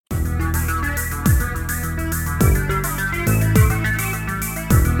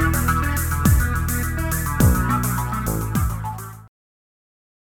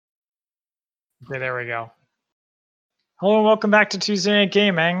Okay, there we go. Hello and welcome back to Tuesday Night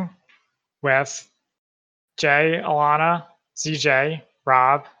Gaming with Jay, Alana, CJ,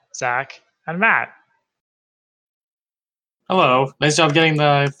 Rob, Zach, and Matt. Hello. Nice job getting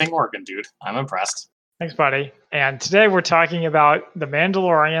the thing working, dude. I'm impressed. Thanks, buddy. And today we're talking about The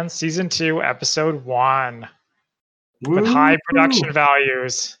Mandalorian Season 2, Episode 1. With high production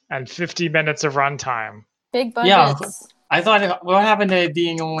values and 50 minutes of runtime. Big budgets. Yeah, I thought, what happened to it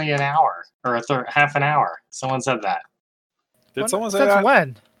being only an hour? Or half an hour? Someone said that. Did someone say that? Since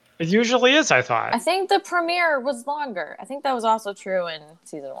when? It usually is, I thought. I think the premiere was longer. I think that was also true in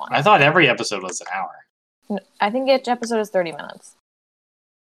Season 1. I thought every episode was an hour. I think each episode is 30 minutes.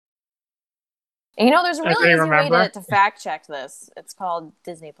 And there's a really easy way to fact check this. It's called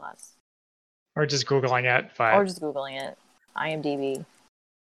Disney Plus. Or just Googling it. Or just Googling it. IMDb.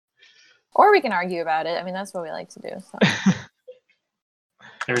 Or we can argue about it. I mean, that's what we like to do. So.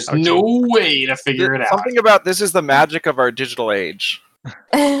 There's no way to figure it out. Something about this is the magic of our digital age.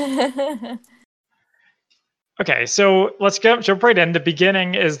 Okay, so let's jump right in. The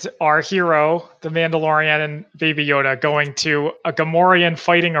beginning is our hero, the Mandalorian and Baby Yoda, going to a Gamorrean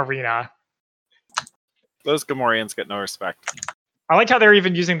fighting arena. Those Gamorreans get no respect. I like how they're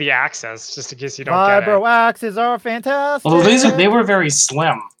even using the axes, just in case you don't get it. Vibro axes are fantastic. Although they were very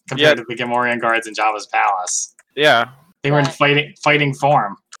slim compared to the Gamorrean guards in Jabba's palace. Yeah. They were in fighting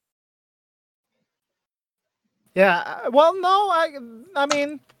form. Yeah. Well, no, I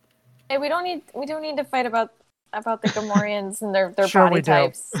mean, hey, we don't need to fight about the Gamorreans and their sure body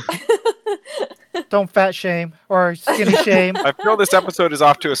types. Don't fat shame or skinny shame. I feel this episode is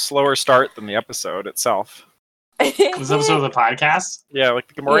off to a slower start than the episode itself. This episode of the podcast? Yeah, like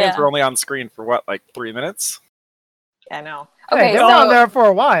the Gamorreans were only on screen for what, like 3 minutes? I know. Okay, they're on there for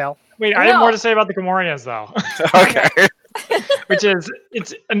a while. Wait, I have more to say about the Gamorreans, though. Okay. Which is,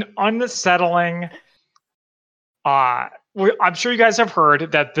 it's an unsettling... I'm sure you guys have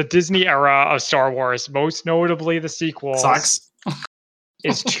heard that the Disney era of Star Wars, most notably the sequels, sucks.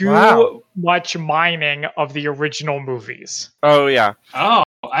 Is too much mining of the original movies. Oh, yeah. Oh,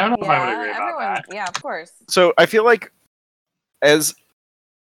 I don't know if I would agree about that. Yeah, of course. So I feel like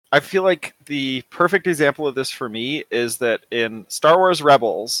the perfect example of this for me is that in Star Wars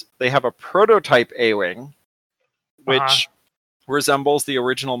Rebels, they have a prototype A-Wing, which resembles the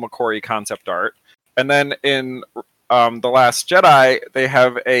original McQuarrie concept art. And then in The Last Jedi, they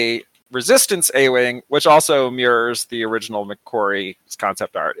have a Resistance A-Wing, which also mirrors the original McQuarrie's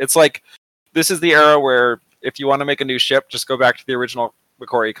concept art. It's like, this is the era where if you want to make a new ship, just go back to the original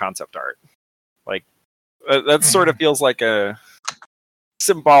McQuarrie concept art. Like, that sort of feels like a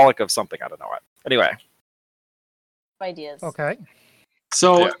symbolic of something. I don't know what. Anyway. Ideas. Okay.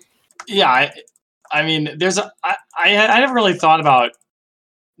 So, I mean, I never really thought about.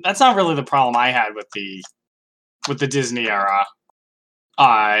 That's not really the problem I had with the Disney era.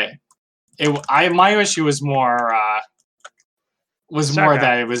 My issue was more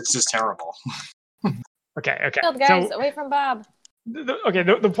that it was just terrible. Okay. Guys, away from Bob.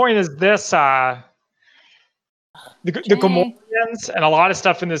 The point is this: the Gamorreans and a lot of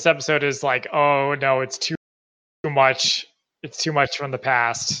stuff in this episode is like, oh no, it's too much. It's too much from the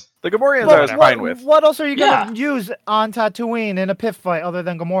past. The Gamorreans I was fine with. What else are you going to use on Tatooine in a pit fight other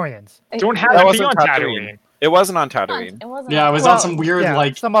than Gamorreans? Don't have it be on Tatooine. It wasn't on Tatooine. It wasn't. Yeah, it was on some weird,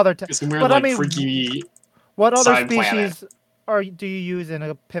 some other some weird, freaky. What other species do you use in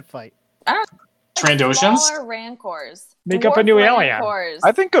a pit fight? Trandoshans? Smaller Rancors. Make up a new alien.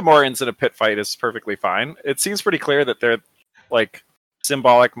 I think Gamorreans in a pit fight is perfectly fine. It seems pretty clear that they're like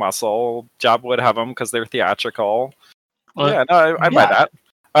symbolic muscle. Jabba would have them because they're theatrical. Well, I buy that.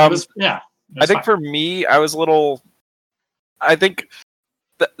 I think for me, I was a little. I think.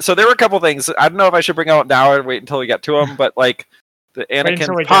 So there were a couple things. I don't know if I should bring out now or wait until we get to them, but like the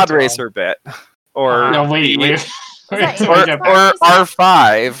Anakin pod racer bit, or no, wait. or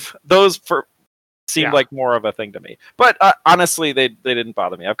R5. Those seemed like more of a thing to me. But honestly, they didn't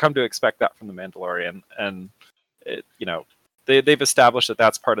bother me. I've come to expect that from the Mandalorian, and they've established that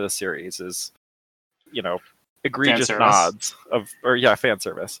that's part of the series is egregious nods fan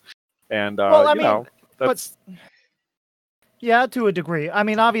service, and that's. Yeah, to a degree. I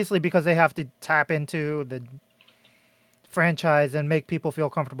mean, obviously, because they have to tap into the franchise and make people feel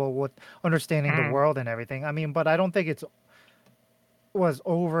comfortable with understanding the world and everything. I mean, but I don't think it was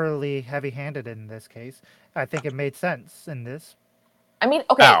overly heavy-handed in this case. I think it made sense in this. I mean,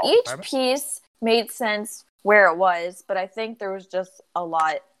 okay, each piece made sense where it was, but I think there was just a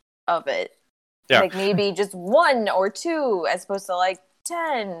lot of it. Yeah. Like maybe just 1 or 2 as opposed to like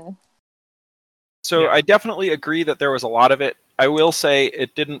 10. So I definitely agree that there was a lot of it. I will say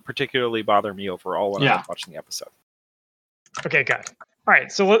it didn't particularly bother me overall when I was watching the episode. Okay, good. All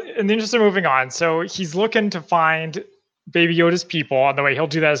right, so in the interest of moving on, so he's looking to find Baby Yoda's people. On the way, he'll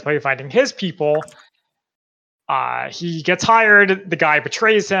do that as by finding his people. He gets hired. The guy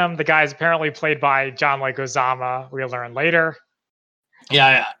betrays him. The guy is apparently played by John Leguizamo. We'll learn later.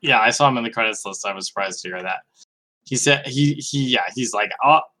 Yeah. I saw him in the credits list. I was surprised to hear that. He said he's like,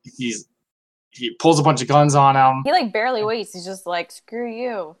 he pulls a bunch of guns on him. He like barely waits. He's just like, screw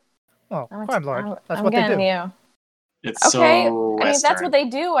you. Oh, crime lord. That's I'm what they do. You. It's okay. So I mean, if that's what they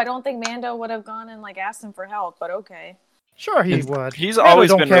do, I don't think Mando would have gone and like asked him for help, but okay. Sure, he would. He's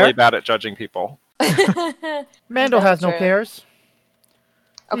always been really bad at judging people. Mando has no cares.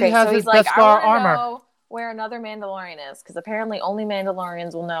 Okay, he has so his he's like, Beskar I want to armor. know where another Mandalorian is, because apparently only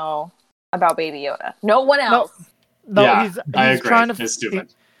Mandalorians will know about Baby Yoda. No one else. No, yeah, he's I agree. trying to. It's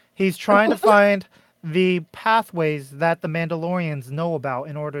stupid. He's trying to find the pathways that the Mandalorians know about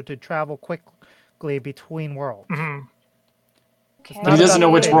in order to travel quickly between worlds. Mm-hmm. Okay. But he doesn't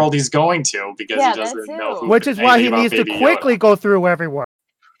know which world he's going to because he doesn't know who. Which is why he needs to quickly go through every world.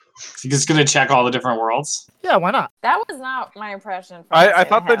 He's just going to check all the different worlds? Yeah, why not? That was not my impression. I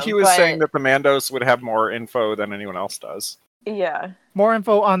thought that he was saying that the Mandos would have more info than anyone else does. Yeah. More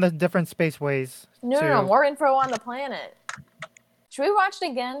info on the different spaceways. No, more info on the planet. Should we watch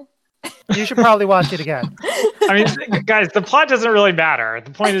it again? You should probably watch it again. I mean, guys, the plot doesn't really matter.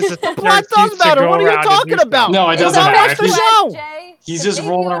 The point is that the plot does matter. What are you talking about? No, it doesn't matter. The show. He's just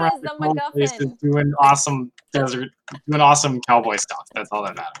rolling around the places doing awesome cowboy stuff. That's all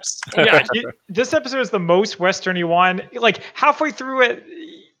that matters. Yeah, this episode is the most Westerny one. Like halfway through it,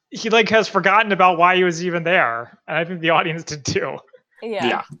 he like has forgotten about why he was even there, and I think the audience did too.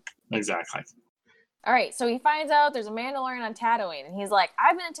 Yeah, exactly. All right, so he finds out there's a Mandalorian on Tatooine, and he's like,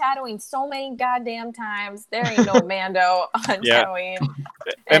 I've been to Tatooine so many goddamn times. There ain't no Mando on Tatooine.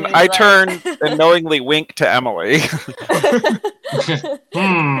 And I turn and knowingly wink to Emily.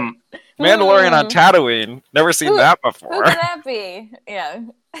 Mandalorian on Tatooine. Never seen that before. Who could that be? Yeah.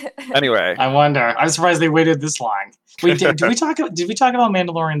 Anyway. I wonder. I'm surprised they waited this long. Wait, did we talk about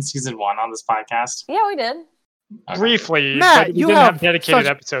Mandalorian season 1 on this podcast? Yeah, we did. Okay. Briefly, Matt, but we didn't have dedicated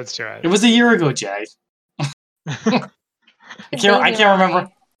episodes to it. It was a year ago, Jay. I can't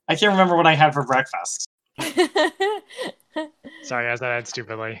remember. I can't remember what I had for breakfast. Sorry, I said that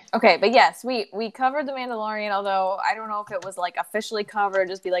stupidly. Okay, but yes, we covered The Mandalorian, although I don't know if it was like officially covered,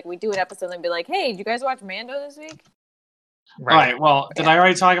 just be like, we do an episode and be like, hey, did you guys watch Mando this week? Right. Well, did I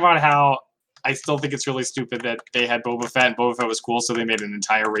already talk about how I still think it's really stupid that they had Boba Fett and Boba Fett was cool, so they made an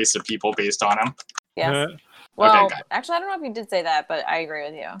entire race of people based on him? Yes. Well, actually, I don't know if you did say that, but I agree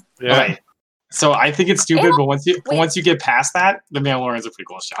with you. Yeah. Okay. So I think it's stupid, but once you get past that, The Mandalorian's a pretty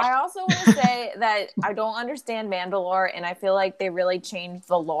cool show. I also want to say that I don't understand Mandalore, and I feel like they really changed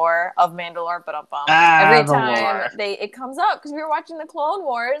the lore of Mandalore. But every time it comes up, because we were watching the Clone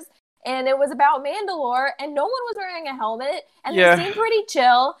Wars, and it was about Mandalore, and no one was wearing a helmet, and they seemed pretty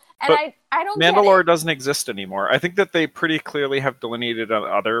chill. And I don't Mandalore doesn't exist anymore. I think that they pretty clearly have delineated on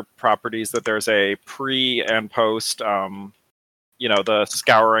other properties that there's a pre and post, the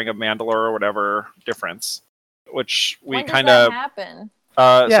scouring of Mandalore or whatever difference, which we kind of happen.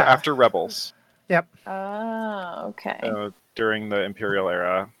 So after Rebels. Yep. Oh, okay. During the Imperial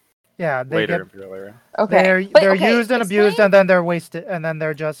era. Yeah, Imperial era. Okay. They're used and abused, and then they're wasted, and then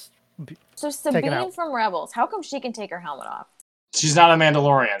they're just. So Sabine from Rebels, how come she can take her helmet off? She's not a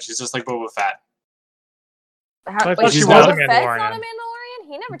Mandalorian. She's just like Boba Fett. She's not a Mandalorian?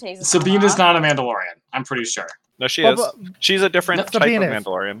 He never takes his Sabine is not a Mandalorian. I'm pretty sure. No, she is. She's a different type of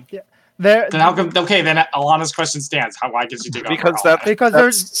Mandalorian. Yeah. Then how come? Okay, then Alana's question stands. Why can she take off? Because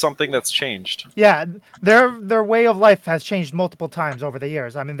there's something that's changed. Yeah, their way of life has changed multiple times over the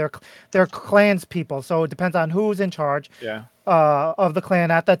years. I mean, they're clans people, so it depends on who's in charge. Yeah. Of the clan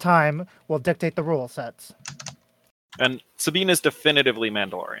at that time will dictate the rule sets. And Sabine is definitively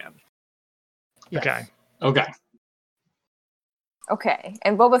Mandalorian. Yes. Okay,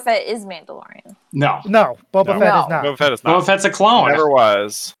 and Boba Fett is Mandalorian. No, Boba Fett is not. Boba Fett is not. Boba Fett's a clone. Never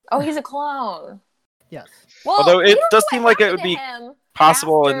was. Oh, he's a clone. Yes. Well, although it does seem like it would be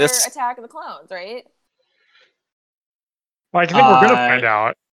possible in this Attack of the Clones, right? Well, I think we're gonna find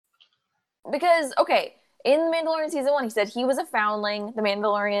out. Because in Mandalorian season 1, he said he was a foundling. The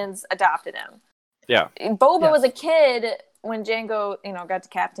Mandalorians adopted him. Yeah. Boba was a kid when Jango, got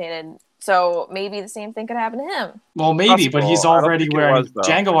decapitated. So maybe the same thing could happen to him. Well, maybe, but he's already wearing.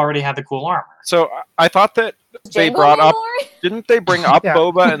 Jango already had the cool armor. So I thought that they brought up. Didn't they bring up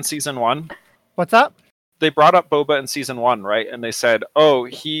Boba in season 1? What's up? they brought up Boba in season 1, right? And they said, "Oh,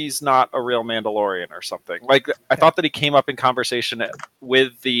 he's not a real Mandalorian or something." Like I thought that he came up in conversation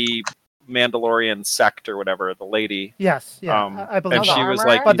with the Mandalorian sect or whatever, the lady. Yes, yeah, I believe. And she was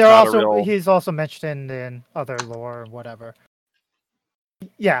armor? like, But "He's they're not also a real." he's also mentioned in other lore or whatever.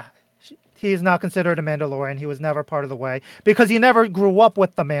 Yeah, he's not considered a Mandalorian. He was never part of the Way because he never grew up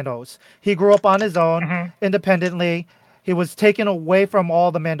with the Mandos. He grew up on his own, independently. He was taken away from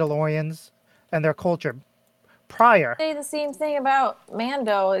all the Mandalorians and their culture prior. Say the same thing about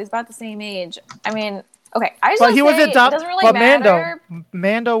Mando. He's about the same age. I mean, okay, I just But he was it adopted. doesn't really But matter.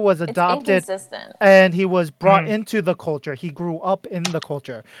 Mando was It's adopted, inconsistent. and he was brought into the culture. He grew up in the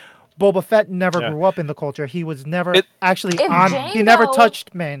culture. Boba Fett never grew up in the culture. He was never actually on. He never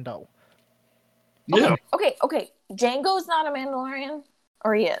touched Mando. Yeah. Okay. Django's not a Mandalorian,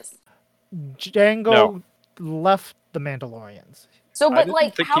 or he is. Django left the Mandalorians. So, but didn't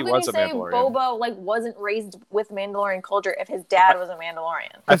like, think how he can was you a say Mandalorian. Boba like wasn't raised with Mandalorian culture if his dad was a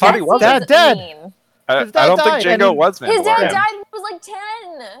Mandalorian? I thought he was. Dad dead. Mean. I His dad don't think died, and Django was Mandalorian. His dad died when he was like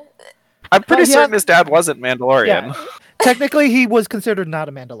 10. I'm pretty But he certain had- his dad wasn't Mandalorian. Yeah. Technically, he was considered not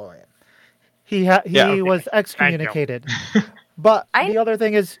a Mandalorian. He was excommunicated. But the other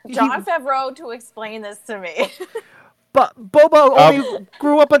thing is, Jon Favreau to explain this to me. But Boba only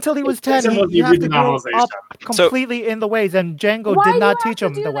grew up until he was 10. He you had read to the grow novelization. up completely in the ways, and Django Why did not do you teach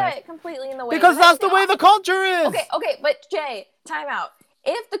have him to do the way. that completely in the way? Because that's the way the culture is. Okay, but Jay, time out.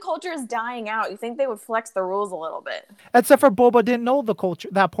 If the culture is dying out, you think they would flex the rules a little bit? Except for Boba didn't know the culture,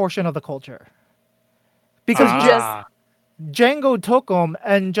 that portion of the culture. Because Django took him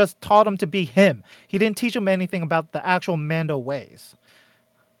and just taught him to be him. He didn't teach him anything about the actual Mando ways.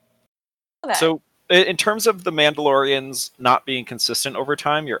 So, in terms of the Mandalorians not being consistent over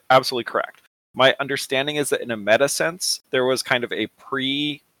time, you're absolutely correct. My understanding is that in a meta sense, there was kind of a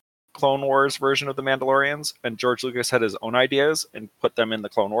pre-Clone Wars version of the Mandalorians, and George Lucas had his own ideas and put them in the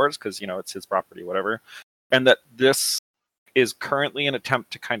Clone Wars because, it's his property, whatever. And that this is currently an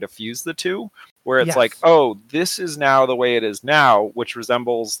attempt to kind of fuse the two, where it's like, oh, this is now the way it is now, which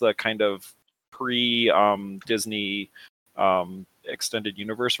resembles the kind of pre-Disney extended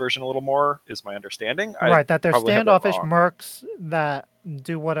universe version a little more, is my understanding. Right, that they're standoffish wrong. mercs that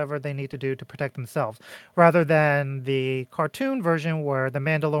do whatever they need to do to protect themselves, rather than the cartoon version where the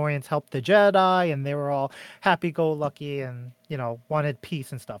Mandalorians helped the Jedi and they were all happy-go-lucky and, wanted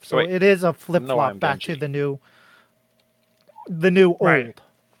peace and stuff. So it is a flip-flop back to the new old.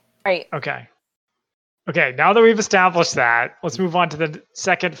 Right. Okay, now that we've established that, let's move on to the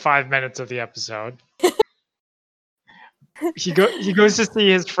second 5 minutes of the episode. He goes to see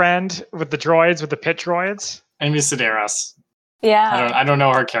his friend with the droids, with the pit droids. Amy Sedaris. Yeah. I don't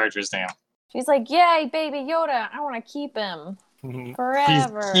know her character's name. She's like, yay, baby Yoda. I want to keep him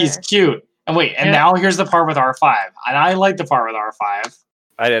forever. He's cute. And wait, now here's the part with R5. And I like the part with R5.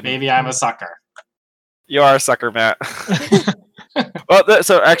 I didn't. Maybe I'm a sucker. You are a sucker, Matt. Well,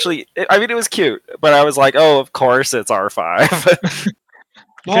 so actually, it was cute, but I was like, oh, of course it's R5.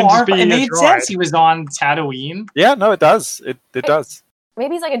 Well, it made sense. He was on Tatooine. Yeah, no, it does. It does.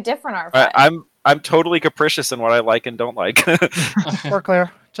 Maybe he's like a different R5. I'm totally capricious in what I like and don't like. We're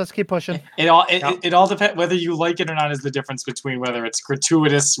clear. Just keep pushing. It all depends. Whether you like it or not is the difference between whether it's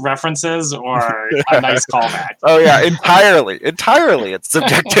gratuitous references or a nice callback. Oh yeah, entirely. It's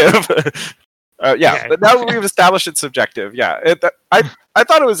subjective. But now that we've established it's subjective, I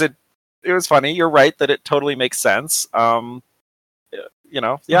thought it was funny. You're right that it totally makes sense. I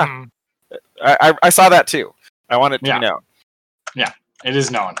saw that too. I want it to be known. Yeah, it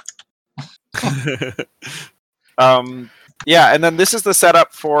is known. And then this is the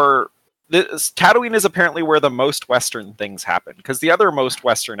setup for this. Tatooine is apparently where the most Western things happen, because the other most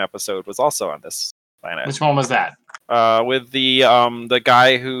Western episode was also on this planet. Which one was that? With the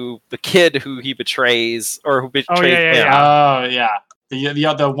guy the kid who he betrays, or who betrays him. Oh yeah. The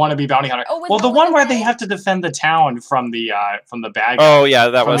wannabe bounty hunter. The one where they have to defend the town from the bad guy. Oh yeah,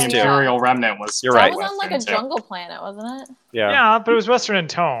 that was the too. Imperial Remnant was. You're right. That was on like a jungle planet, wasn't it? Yeah, but it was Western in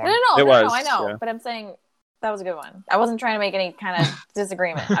tone. No, I know. Yeah. But I'm saying that was a good one. I wasn't trying to make any kind of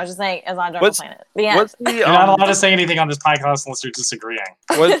disagreement. I was just saying it was on a jungle planet. You're not allowed to say anything on this podcast unless you're disagreeing.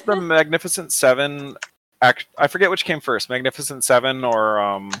 Was the Magnificent Seven? I forget which came first, Magnificent Seven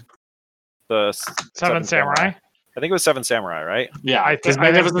or the Seven Samurai. I think it was Seven Samurai, right? Yeah, because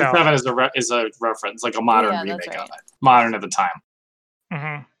Magnificent Seven is a reference, like a modern remake of it, modern at the time.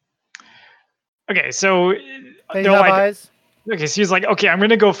 Mm-hmm. Okay, so they have eyes. Okay, so he's like, okay, I'm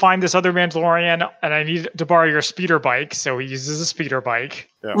gonna go find this other Mandalorian, and I need to borrow your speeder bike. So he uses a speeder bike.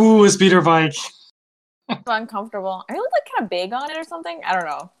 Yeah. Ooh, a speeder bike. It's uncomfortable. Are you like kind of big on it or something? I don't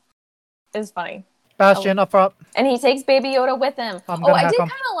know. It's funny. Bastion up front. And he takes Baby Yoda with him. I did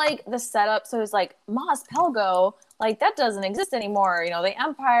kind of like the setup. So it's like Mos Pelgo, like that doesn't exist anymore. You know, the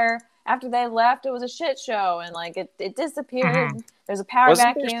Empire, after they left, it was a shit show, and like it disappeared. There's a power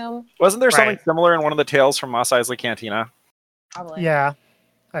vacuum. Wasn't there something similar in one of the tales from Mos Eisley Cantina? Probably. Yeah,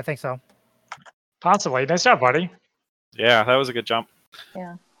 I think so. Possibly. Nice job, buddy. Yeah, that was a good jump.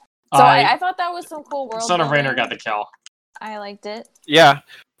 Yeah. So I thought that was some cool world. Son of Rainer got the kill. I liked it. Yeah,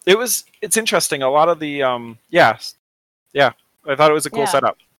 it's interesting. A lot of the I thought it was a cool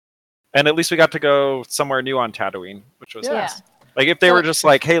setup, and at least we got to go somewhere new on Tatooine, which was nice. Like if they were just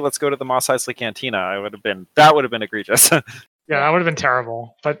like, hey, let's go to the Mos Eisley Cantina, that would have been egregious. Yeah, that would have been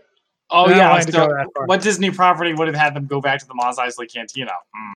terrible. But what Disney property would have had them go back to the Mos Eisley Cantina?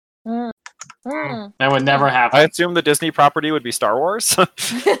 That would never happen. I assume the Disney property would be Star Wars.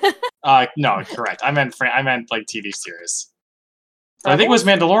 No, correct. I meant like TV series. I think it was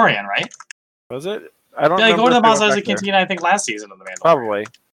Mandalorian, right? Was it? I don't know. Yeah, go to the Mos Eisley Cantina, I think last season of the Mandalorian. Probably.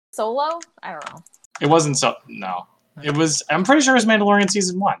 Solo? I don't know. It wasn't no. It was, I'm pretty sure it was Mandalorian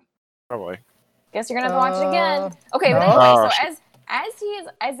season 1. Probably. Guess you're gonna have to watch it again. Okay, but anyway, so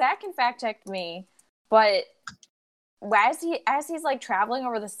as Zach can fact check me, but as he's like traveling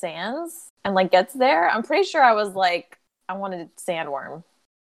over the sands and like gets there, I'm pretty sure I was like, I wanted sandworm.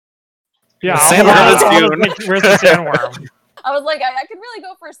 Yeah, sandworm. Where's the sandworm? I was like, I could really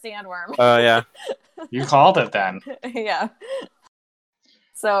go for a sandworm. Yeah. You called it then. Yeah.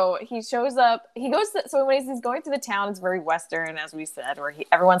 So he shows up. So when he's going through the town, it's very Western, as we said, where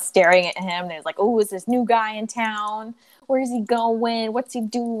everyone's staring at him. And it's like, oh, is this new guy in town? Where is he going? What's he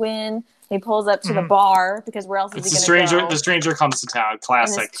doing? He pulls up to the bar because where else is he going to go? The stranger comes to town.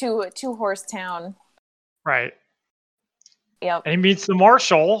 Classic. Two horse town. Right. Yep. And he meets the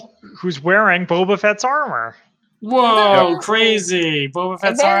marshal who's wearing Boba Fett's armor. Whoa, crazy! Boba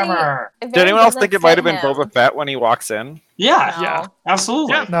Fett's armor. Did anyone else think it might have been Boba Fett when he walks in? Yeah,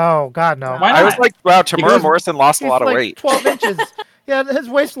 absolutely. Yeah. No, God, no. Why not? I was like, wow, Tamura Morrison lost a lot of weight. 12 inches. Yeah, his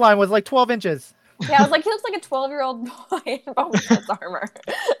waistline was like 12 inches. Yeah, I was like, he looks like a 12-year-old boy in Boba Fett's armor.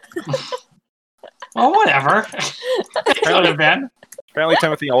 Well, whatever. Could have been. Apparently,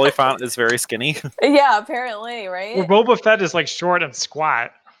 Timothy Olyphant is very skinny. Yeah, apparently, right? Well, Boba Fett is like short and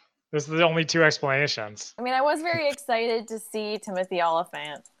squat. Those are the only two explanations. I mean, I was very excited to see Timothy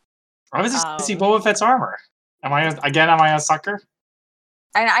Olyphant. I was just to see Boba Fett's armor. Am I a sucker?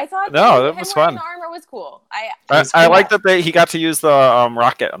 And I thought that was fun. The armor was cool. I like that he got to use the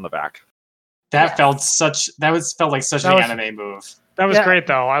rocket on the back. That felt like such an anime move. That was great,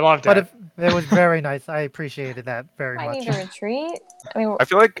 though. I loved it. But it was very nice. I appreciated that very much. I need to retreat. I mean, I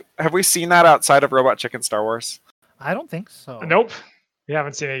feel like, have we seen that outside of Robot Chicken Star Wars? I don't think so. Nope. We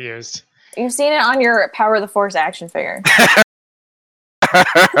haven't seen it used. You've seen it on your Power of the Force action figure.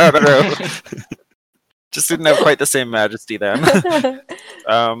 Just didn't have quite the same majesty then.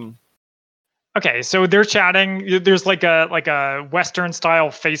 Okay, so they're chatting. There's like a Western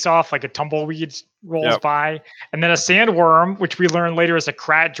style face-off, like a tumbleweed rolls by, and then a sandworm, which we learn later is a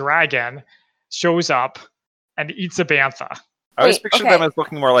Krat dragon, shows up and eats a bantha. I always pictured them as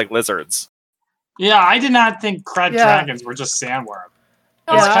looking more like lizards. Yeah, I did not think Krat dragons were just sandworm.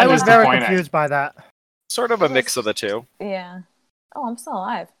 I was very confused by that. Sort of a mix of the two. Yeah. Oh, I'm still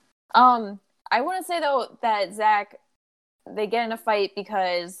alive. I want to say though that Zach, they get in a fight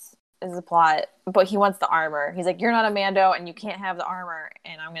because is the plot, but he wants the armor. He's like, "You're not a Mando, and you can't have the armor,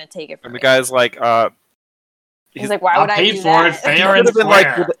 and I'm gonna take it from you." And the guy's like, he's like, "Why would I do that?" Fair and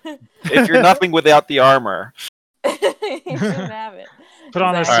square. If you're nothing without the armor, you shouldn't have it. Put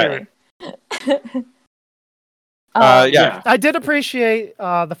on a suit. I did appreciate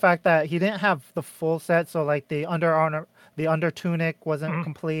the fact that he didn't have the full set, so like the under tunic wasn't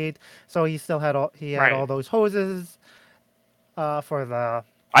complete, so he still had all those hoses for the.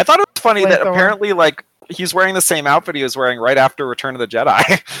 I thought it was funny that apparently like he's wearing the same outfit he was wearing right after Return of the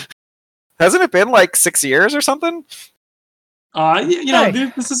Jedi. Hasn't it been like 6 years or something?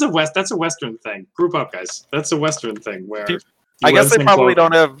 This is that's a Western thing. Group up, guys. That's a Western thing where I guess they probably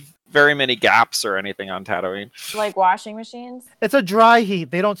don't have very many gaps or anything on Tatooine. Like washing machines? It's a dry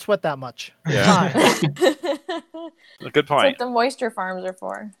heat. They don't sweat that much. Yeah. Good point. That's what the moisture farms are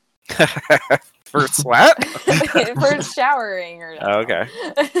for. For sweat? For showering or okay.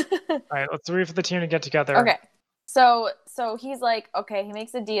 All right, let's wait for the team to get together. Okay. So he's like, okay, he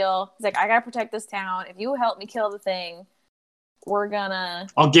makes a deal. He's like, I gotta protect this town. If you help me kill the thing,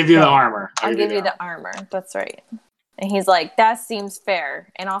 I'll give you the armor. I'll give you the armor. That's right. And he's like, that seems fair.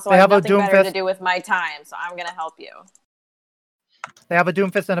 And also, I have nothing better to do with my time, so I'm gonna help you. They have a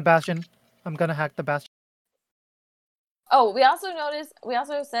Doomfist and a Bastion. I'm gonna hack the Bastion. Oh, we also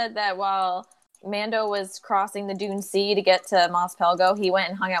said that while Mando was crossing the Dune Sea to get to Mos Pelgo, he went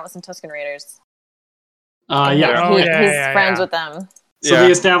and hung out with some Tusken Raiders. He's friends with them. So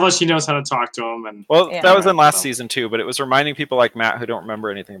they established he knows how to talk to him, and that was in last season too. But it was reminding people like Matt who don't remember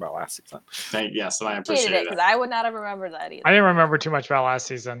anything about last season. Yes, I appreciate it because I would not have remembered that either. I didn't remember too much about last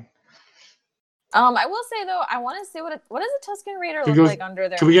season. I will say though, I want to see what does a Tusken Raider look like under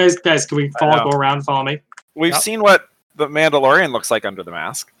there. Can we guys? Can we go around and follow me? We've seen what the Mandalorian looks like under the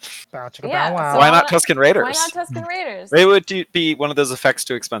mask. Wow. Why not Tusken Raiders? Why not Tusken Raiders? They would be one of those effects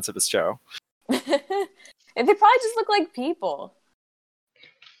too expensive to show. They probably just look like people.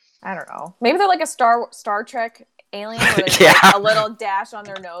 I don't know. Maybe they're like a Star Trek alien with like a little dash on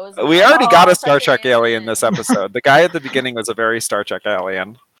their nose. We already got a Star Trek alien this episode. The guy at the beginning was a very Star Trek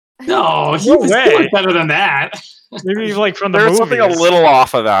alien. No, he was better than that. Maybe like from the movies. There's something a little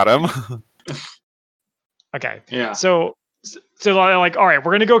off about him. Okay. Yeah. So they're like, all right,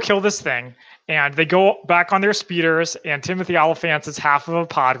 we're gonna go kill this thing, and they go back on their speeders. And Timothy Olyphant is half of a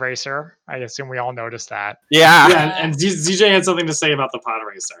pod racer. I assume we all noticed that. Yeah. And ZJ had something to say about the pod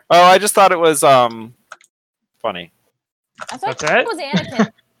racer. Oh, I just thought it was funny. I thought it was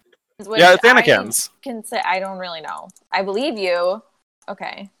Anakin. Yeah, it's Anakin's. I don't really know. I believe you.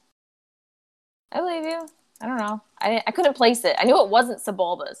 Okay. I believe you. I don't know. I couldn't place it. I knew it wasn't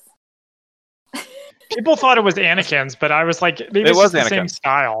Sebulba's. People thought it was Anakin's, but I was like, maybe it was the same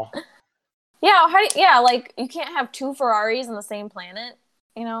style. Yeah, like you can't have two Ferraris on the same planet,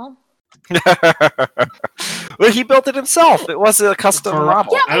 you know? Well, he built it himself. It was a custom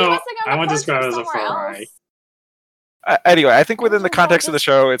model. Yeah, I wouldn't describe it as a Ferrari. Anyway, I think within the context of the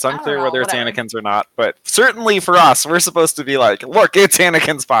show, it's unclear whether it's Anakin's or not. But certainly for us, we're supposed to be like, look, it's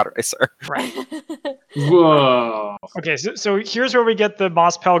Anakin's pod racer. Right. Whoa. Okay, so here's where we get the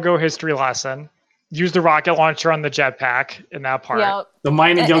Mos Pelgo history lesson. Use the rocket launcher on the jetpack in that part. Yep. The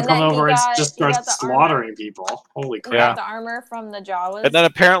mining guild come over and just starts slaughtering people. Holy crap. He got the armor from the Jawas. And then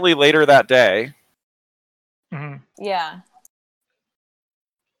apparently later that day. Mm-hmm. Yeah.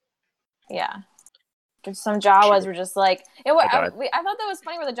 Some Jawas were just like, I thought that was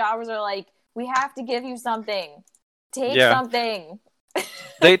funny where the Jawas are like, we have to give you something. Take something.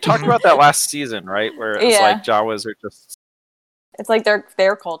 They talked about that last season, right? Where it's like Jawas are just... It's like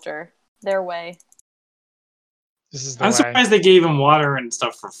their culture, their way. I'm surprised they gave him water and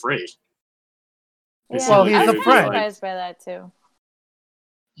stuff for free. Yeah, well, he's a friend. Surprised by that too.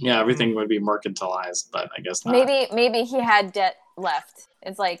 Yeah, everything would be mercantilized, but I guess not. Maybe he had debt left.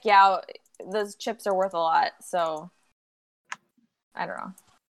 It's like, those chips are worth a lot, so I don't know.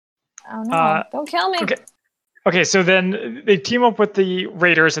 I don't know. Don't kill me. Okay, so then they team up with the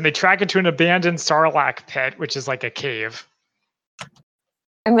Raiders and they track into an abandoned Sarlacc pit, which is like a cave.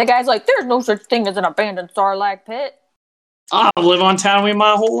 And the guy's like, there's no such thing as an abandoned Sarlacc pit. I've lived on Tatooine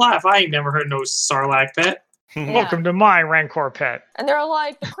my whole life. I ain't never heard no Sarlacc pit. Welcome to my Rancor pit. And they're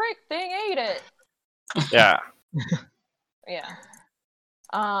like, the crick thing ate it. Yeah. Yeah.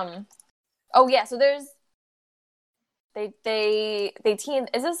 Oh yeah, so there's they team.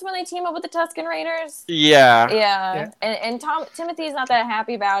 Is this when they team up with the Tusken Raiders? Yeah. And Timothy's not that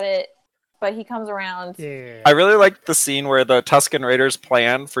happy about it, but he comes around. Yeah. I really like the scene where the Tusken Raiders'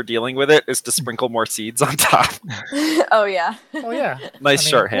 plan for dealing with it is to sprinkle more seeds on top. Oh yeah. Nice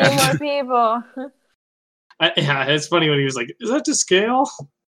shorthand. More people. It's funny when he was like, "Is that to scale?"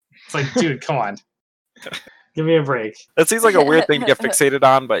 It's like, dude, come on. Give me a break. That seems like a weird thing to get fixated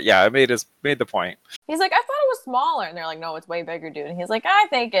on, but yeah, it made the point. He's like, I thought it was smaller, and they're like, no, it's way bigger, dude. And he's like, I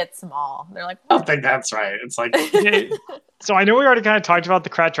think it's small. They're like, I don't think that's right. It's like, so I know we already kind of talked about the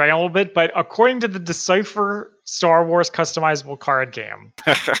Krat Dragon a little bit, but according to the Decipher Star Wars customizable card game,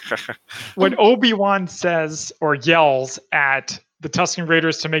 when Obi-Wan says or yells at the Tusken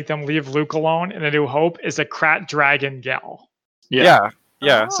Raiders to make them leave Luke alone in A New Hope is a Krat Dragon yell. Yeah.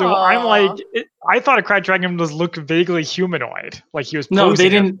 So I'm like, I thought a Krat Dragon looked vaguely humanoid, like he was. No, they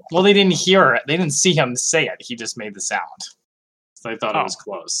didn't. Well, they didn't hear it. They didn't see him say it. He just made the sound. So I thought it was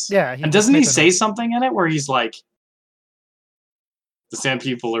close. Yeah. And doesn't he say something in it where he's like, "The sand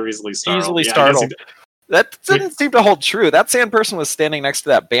people are easily startled." That didn't seem to hold true. That sand person was standing next to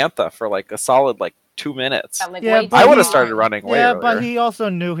that bantha for like a solid 2 minutes. I would have started running way earlier. But he also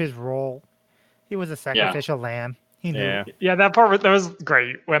knew his role. He was a sacrificial lamb. He knew. Yeah, that part that was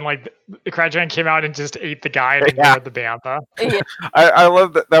great when the Krat Dragon came out and just ate the guy and ignored the bantha. I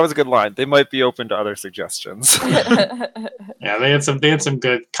love that. That was a good line. They might be open to other suggestions. Yeah, they had some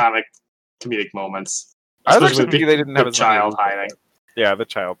good comedic moments. I was actually thinking they didn't have a child hiding. Yeah, the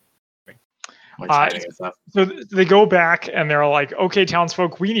child. So they go back and they're like, "Okay,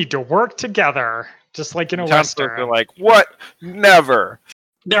 townsfolk, we need to work together, just like in a western." They're like, "What? Never."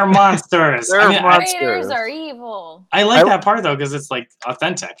 They're monsters. They're monsters. Raiders are evil. I like that part though because it's like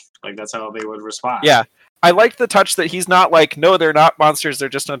authentic. Like that's how they would respond. Yeah. I like the touch that he's not like, no, they're not monsters, they're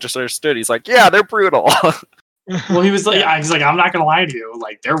just misunderstood. He's like, yeah, they're brutal. Well, he's like, I'm not gonna lie to you.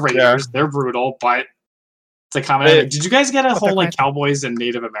 Like they're raiders, they're brutal, but it's a common. Did you guys get a whole like cowboys and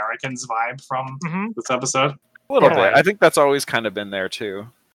Native Americans vibe from this episode? A little bit. I think that's always kind of been there too.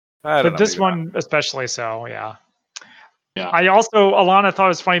 But this one especially so, yeah. Yeah. I also, Alana thought it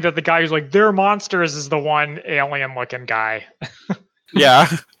was funny that the guy who's like, they're monsters is the one alien-looking guy. Yeah.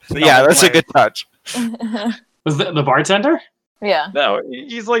 Yeah, that's a good touch. Was the bartender? Yeah. No,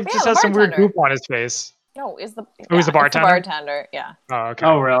 he's like, just has some weird goop on his face. No, is the who's the bartender? It's the bartender, yeah. Oh, okay.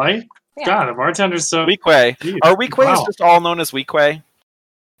 Oh, really? Yeah. God, the bartender's so... Weequay. Are Weequays just all known as Weequay?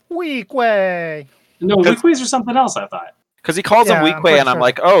 Weequay. No, Weequays are something else, I thought. Because he calls him Weequay, and I'm sure.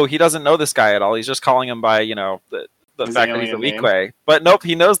 like, oh, he doesn't know this guy at all. He's just calling him by, the fact that he's a Weequay. But nope,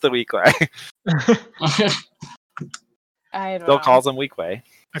 he knows the Weequay. I don't Still know. calls him Weequay.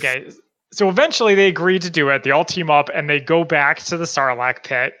 Okay, so eventually they agree to do it. They all team up, and they go back to the Sarlacc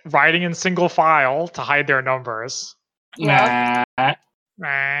pit, riding in single file to hide their numbers. Nah.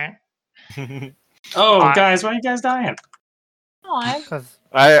 Nah. Oh, guys, why are you guys dying? Oh, Because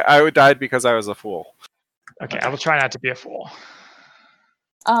I died because I was a fool. Okay, I will try not to be a fool.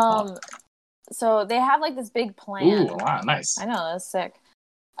 So they have like this big plan. Ooh, wow, nice. I know, that's sick.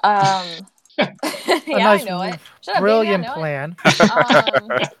 Yeah, nice, I know it. Shut up, brilliant baby, I plan.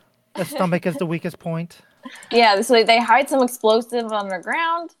 know it. The stomach is the weakest point. Yeah, so they hide some explosive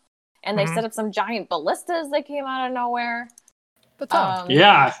underground, and they Mhm. set up some giant ballistas that came out of nowhere. The top.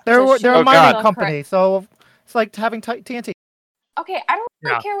 Yeah. They're to a show mining the company, so it's like having TNT. Okay, I don't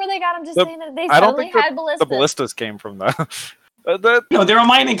really Yeah. care where they got them. Just The- saying that they I don't suddenly think had ballistas. The ballistas came from No, they're a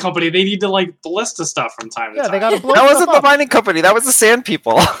mining company. They need to like ballista stuff from time to Yeah, time. they got to blow That stuff wasn't the up. mining company. That was the Sand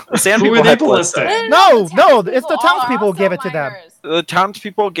People. The Sand Who People were they had ballistas. ballistic? No, the no, it's the townspeople townspeople are gave also it to them. miners. The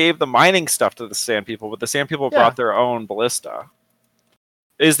townspeople gave the mining stuff to the Sand People, but the Sand People Yeah. brought their own ballista.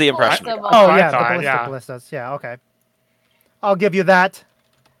 Is the impression. I Ballista got. Oh I yeah, thought, the yeah. ballistas. Yeah, okay. I'll give you that.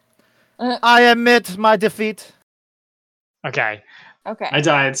 Uh. I admit my defeat. Okay. Okay. I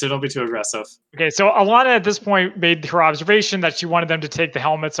died, so don't be too aggressive. Okay, so Alana at this point made her observation that she wanted them to take the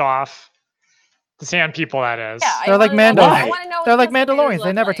helmets off. The Sand People, that is. Yeah, They're like wanna know- Mandos. I wanna know what They're like the Tusken Raiders Mandalorians. They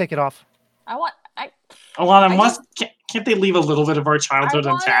look never like. take it off. Alana, I can't they leave a little bit of our childhood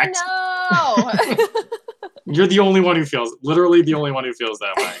intact? I You're the only one who feels, literally the only one who feels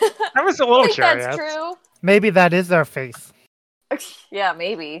that way. I was a know. little I think curious. that's true. Maybe that is their face. Yeah,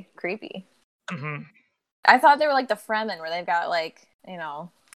 maybe. Creepy. Mhm. I thought they were like the Fremen, where they've got like,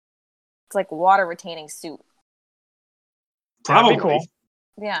 it's like water retaining suit. Probably. That'd be cool.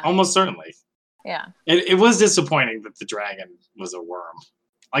 Yeah, Almost certainly. yeah. It was disappointing that the dragon was a worm.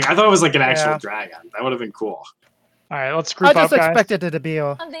 Like, I thought it was like an actual Yeah. dragon. That would have been cool. All right, let's group I just up, guys. expected it to be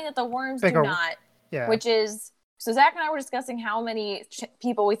a Something that the worms Bigger- do not, yeah. which is so Zach and I were discussing how many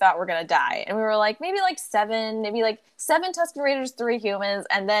people we thought were gonna die, and we were like maybe like seven Tusken Raiders, 3 humans,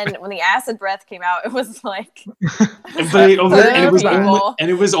 and then when the acid breath came out, it was like And people.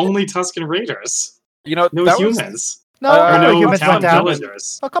 it was only Tusken Raiders. No No that humans. No, Or a Or couple no of humans town went down.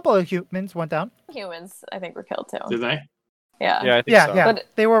 villagers. A couple of humans went down. humans. I think were killed too. Did they? Yeah. Yeah, I think Yeah, so. yeah. But-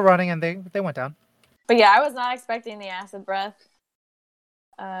 They were running and they went down. But yeah, I was not expecting the acid breath.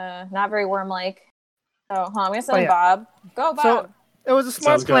 Not very worm-like. So, I'm gonna send yeah. Bob. Go, Bob. So it was a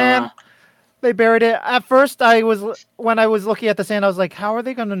smart Sounds good. plan. They buried it. At first, when I was looking at the sand, I was like, "How are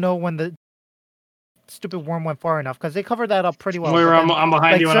they going to know when the stupid worm went far enough?" Because they covered that up pretty well. Moira, But then I'm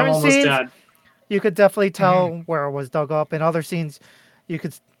behind like, you and I'm certain almost scenes- dead. you could definitely tell where it was dug up. In other scenes, you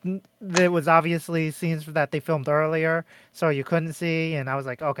could. There was obviously scenes that they filmed earlier, so you couldn't see. And I was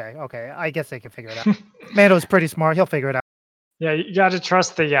like, "Okay, I guess they can figure it out." Mando's pretty smart. He'll figure it out. Yeah, you got to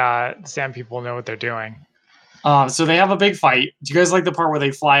trust the Sand People know what they're doing. So they have a big fight. Do you guys like the part where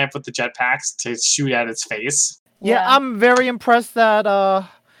they fly up with the jetpacks to shoot at its face? Yeah, I'm very impressed that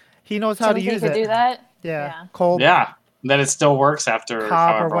he knows how Timothy to use could it. do that. Yeah, Cole. Yeah. That it still works after Cobb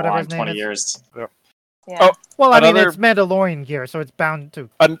or however whatever long, his name 20 is. years. Yeah. Oh, Well, I mean, Another- it's Mandalorian gear, so it's bound to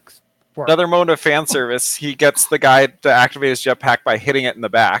work. Another moment of fan service. He gets the guy to activate his jetpack by hitting it in the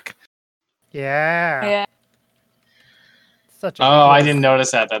back. Yeah. Yeah. Such a Oh, I twist. didn't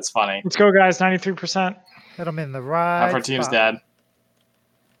notice that. That's funny. Let's go, guys. 93%. Hit him in the right. Half our team's spot. dead.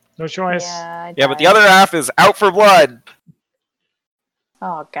 No choice. Yeah, Yeah, but the other half is out for blood.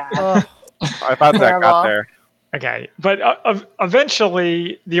 Oh god. Ugh. I thought that Terrible. got there. Okay, but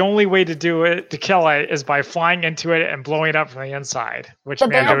eventually, the only way to do it, to kill it, is by flying into it and blowing it up from the inside, which The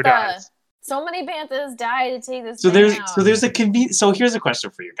Mando Bantha. does. So many Banthas die to take this. So there's a convenient. So here's a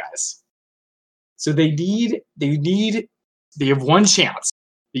question for you guys. So they have one chance.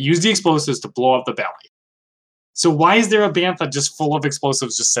 They use the explosives to blow up the belly. So why is there a bantha just full of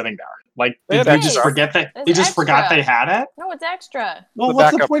explosives just sitting there? Like did they just forget that? They just forgot they had it? No, it's extra. Well,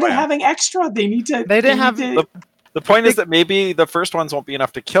 what's the point of having extra? They need to. They didn't have. The point is that maybe the first ones won't be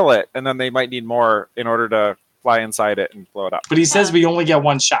enough to kill it, and then they might need more in order to fly inside it and blow it up. But he says we only get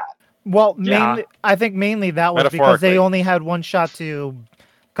one shot. Well, I think mainly that was because they only had one shot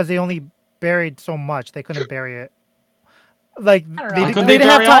because they only buried so much. They couldn't bury it. Like they didn't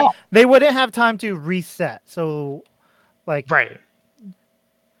have time. They wouldn't have time to reset. So, like right.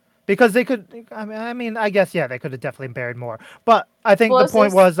 Because they could. I mean, I guess they could have definitely buried more. But I think the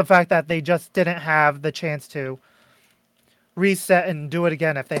point was the fact that they just didn't have the chance to reset and do it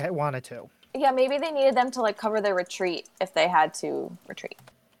again if they wanted to. Yeah, maybe they needed them to like cover their retreat if they had to retreat.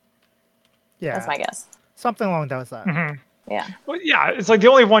 Yeah, that's my guess. Something along those lines. Mm-hmm. Yeah. Well, yeah, it's like the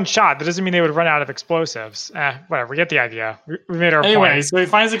only one shot. That doesn't mean they would run out of explosives. Whatever. We get the idea. We made our point. Anyway, so he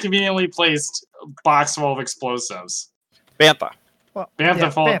finds a convenently placed box full of explosives. Bantha. Well,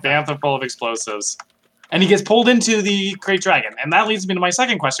 Bantha full of explosives. And he gets pulled into the Krayt Dragon. And that leads me to my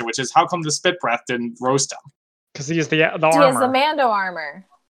second question, which is how come the Spit Breath didn't roast him? Because he has the armor. He has the Mando armor.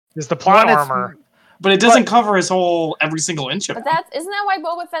 He's the plot armor. But it doesn't cover his whole every single inch of it. But isn't that why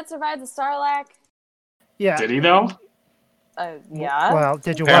Boba Fett survived the Sarlacc? Yeah. Did he though? Yeah. Well,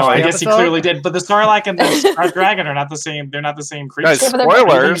 did you watch I the guess episode? he clearly did. But the Sarlacc and the Krayt Dragon are not the same. They're not the same creature. Guys,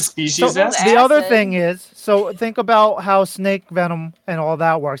 spoilers. Species. The other thing is, so think about how snake venom and all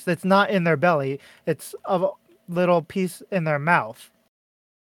that works. It's not in their belly. It's a little piece in their mouth.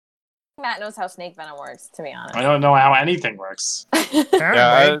 Matt knows how snake venom works, to be honest. I don't know how anything works.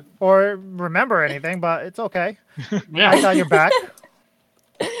 Apparently, or remember anything, but it's okay. Yeah. I got your back.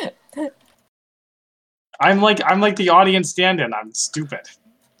 I'm like the audience stand-in. I'm stupid.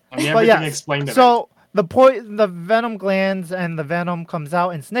 I mean, everything explained to me. So the venom glands and the venom comes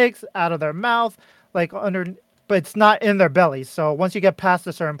out in snakes out of their mouth, but it's not in their belly. So once you get past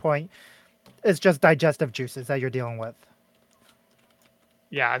a certain point, it's just digestive juices that you're dealing with.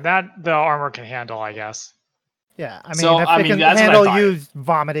 Yeah, that the armor can handle, I guess. Yeah, if it can handle you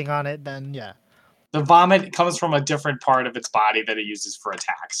vomiting on it, then yeah. The vomit comes from a different part of its body that it uses for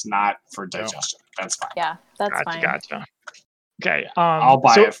attacks, not for digestion. That's fine. Yeah, that's fine. Gotcha. Okay. I'll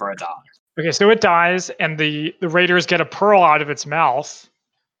buy it for $1. Okay, so it dies, and the raiders get a pearl out of its mouth.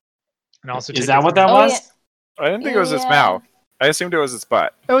 And also, is that what that was? Yeah. I didn't think it was its mouth. I assumed it was its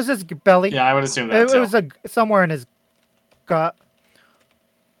butt. It was his belly. Yeah, I would assume that. It was somewhere in his gut.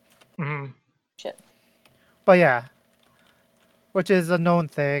 Mm-hmm. Shit. But yeah, which is a known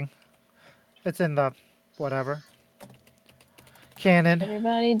thing. It's in the whatever canon.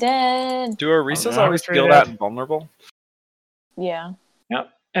 Everybody dead. Do Orisas always feel that invulnerable? Yeah.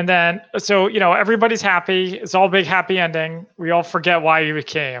 Yep. And then, so everybody's happy. It's all a big happy ending. We all forget why he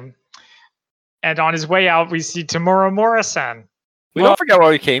came. And on his way out, we see Temuera Morrison. We don't forget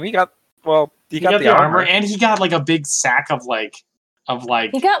why he came. He got the armor, and he got like a big sack of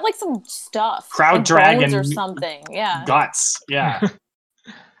he got like some stuff. Krayt Dragon or something. Yeah. Guts. Yeah.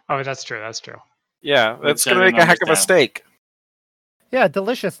 Oh, that's true. That's true. Yeah, that's gonna make a heck of a steak. Yeah,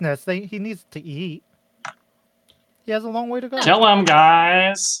 deliciousness. He needs to eat. He has a long way to go. Kill him,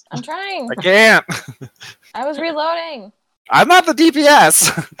 guys. I'm trying. I can't. I was reloading. I'm not the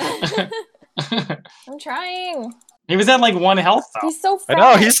DPS. I'm trying. He was at like 1 health though. He's so fat. I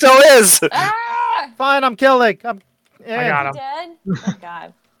know, he still is. Fine, I'm killing. I got him. Dead? Oh,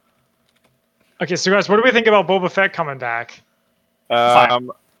 God. Okay, so guys, what do we think about Boba Fett coming back?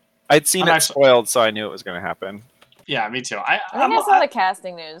 I'd seen it spoiled, so I knew it was going to happen. Yeah, me too. I think I saw the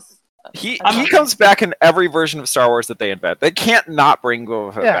casting news. He comes back in every version of Star Wars that they invent. They can't not bring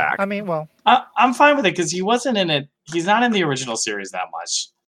Boba Fett back. I mean, well, I'm fine with it because he wasn't in it. He's not in the original series that much.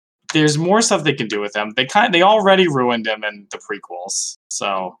 There's more stuff they can do with him. They already ruined him in the prequels.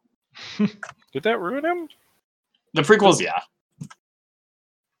 So did that ruin him? The prequels, yeah.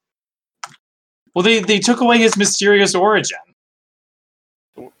 Well, they took away his mysterious origin.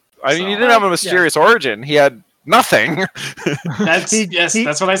 I mean, he didn't have a mysterious origin. He had nothing. That's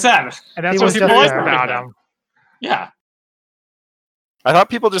what I said. And that's what people like about him. Yeah. I thought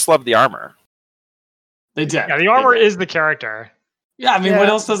people just loved the armor. They did. Yeah, the armor is the character. Yeah, I mean, what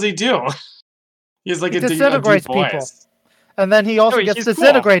else does he do? He's like disintegrates people. And then he also gets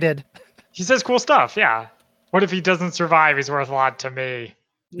disintegrated. Cool. He says cool stuff, yeah. What if he doesn't survive? He's worth a lot to me.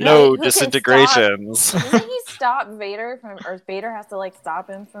 No disintegrations. Doesn't he stop Vader from, or Vader has to like stop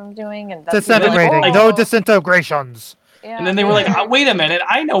him from doing, and that's disintegrating. like, no disintegrations. Yeah, and then they were like, oh, "Wait a minute!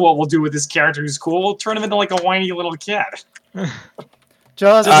 I know what we'll do with this character who's cool. We'll turn him into like a whiny little kid."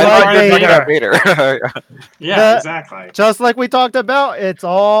 Just like Vader. Yeah, exactly. Just like we talked about, it's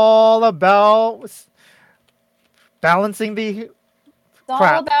all about balancing the. It's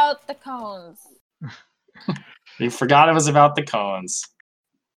all about the cones. You forgot it was about the cones.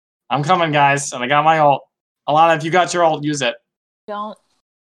 I'm coming, guys, and I got my ult. Alana, if you got your ult, use it. Don't.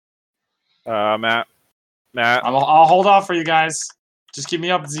 Matt. I'll hold off for you guys. Just keep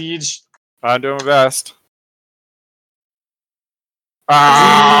me up, Zeej. I'm doing my best.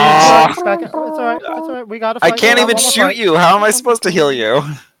 It's alright. We gotta fight. I can't even shoot you. How am I supposed to heal you?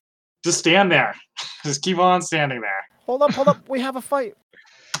 Just stand there. Just keep on standing there. Hold up. We have a fight.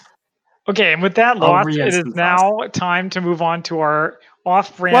 Okay, and with that, Lost, it is now time to move on to our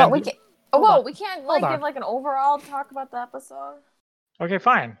off-brand. We can't give like an overall talk about the episode. Okay,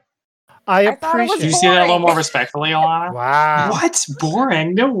 fine. I appreciate. Did you say that a little more respectfully, Alana? Wow. What?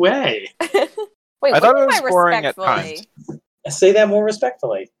 Boring? No way. Wait, I thought it was boring at times. Say that more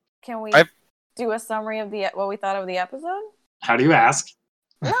respectfully. Can we do a summary of what we thought of the episode? How do you ask?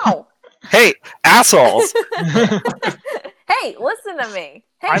 No. Hey, assholes! Hey, listen to me.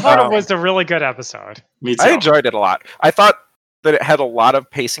 Hey, I thought it was a really good episode. Me too. I enjoyed it a lot. I thought that it had a lot of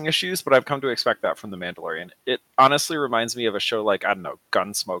pacing issues, but I've come to expect that from The Mandalorian. It honestly reminds me of a show like, I don't know,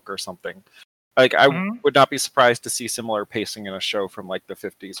 Gunsmoke or something. Like, I would not be surprised to see similar pacing in a show from like the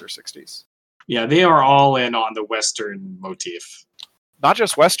 50s or 60s. Yeah, they are all in on the Western motif. Not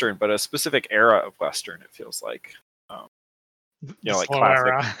just Western, but a specific era of Western, it feels like. Like slow classic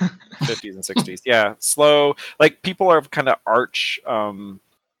era. 50s and 60s. Yeah, slow. Like, people are kind of archetypes.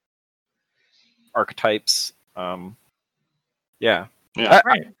 Yeah.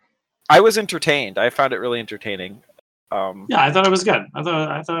 Right. I was entertained. I found it really entertaining. Yeah, I thought it was good. I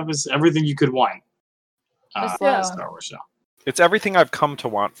thought it was everything you could want. Star Wars show. It's everything I've come to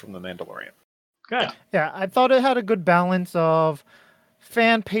want from The Mandalorian. Good. Yeah, I thought it had a good balance of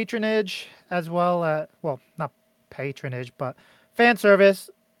fan patronage as well as, well, not patronage, but fan service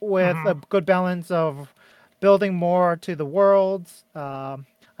with a good balance of building more to the worlds. I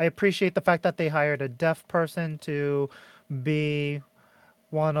appreciate the fact that they hired a deaf person to be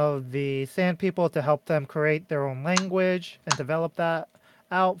one of the Sand People to help them create their own language and develop that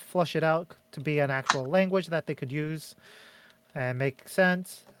out, flush it out to be an actual language that they could use and make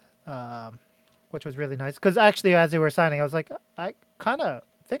sense, which was really nice. Because actually, as they were signing, I was like, I kind of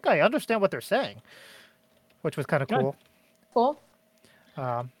think I understand what they're saying, which was kind of cool. Cool.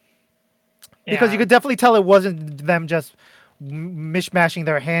 Because you could definitely tell it wasn't them just mishmashing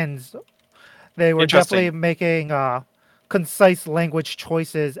their hands. They were definitely making concise language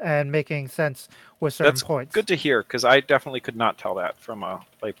choices and making sense with certain points. Good to hear, because I definitely could not tell that from a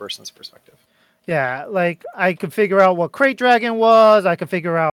layperson's perspective. Yeah, like I could figure out what Crate Dragon was. I could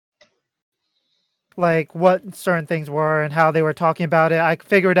figure out like what certain things were and how they were talking about it. I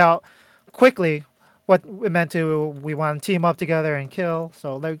figured out quickly what it meant to we want to team up together and kill.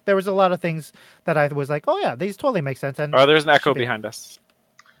 So there was a lot of things that I was like, oh yeah, these totally make sense. And there's an echo behind us.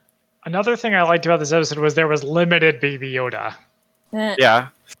 Another thing I liked about this episode was there was limited Baby Yoda. Yeah.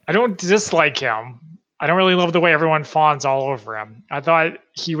 I don't dislike him. I don't really love the way everyone fawns all over him. I thought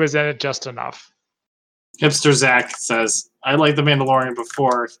he was in it just enough. Hipster Zach says, I liked The Mandalorian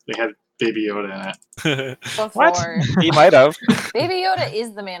before they had Baby Yoda in it. What? He might have. Baby Yoda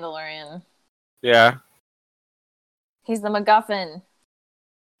is the Mandalorian. Yeah. He's the MacGuffin.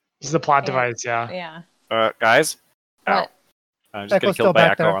 He's the plot device, yeah. Yeah. Guys? What? I'm just going to kill by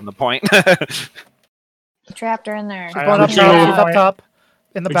Echo on the point. Trapped her in there. She's up top,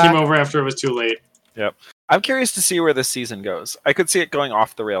 in the back. We came over after it was too late. Yep. I'm curious to see where this season goes. I could see it going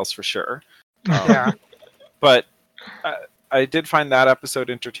off the rails for sure. Yeah. But I did find that episode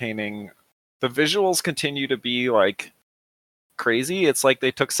entertaining. The visuals continue to be like crazy. It's like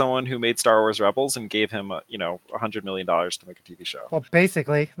they took someone who made Star Wars Rebels and gave him $100 million to make a TV show. Well,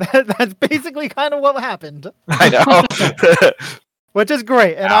 basically, that's basically kind of what happened. I know. Which is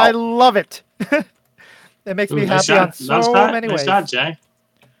great, and I love it. It makes me happy on so many ways. Nice shot, Jay.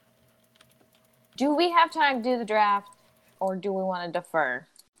 Do we have time to do the draft, or do we want to defer?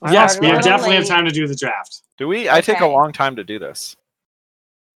 Yes, we definitely have time to do the draft. Do we? I take a long time to do this.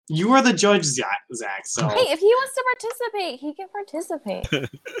 You are the judge, Zach. So hey, if he wants to participate, he can participate.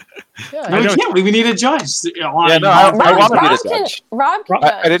 No, we can't. We need a judge. I want to be the judge. Rob can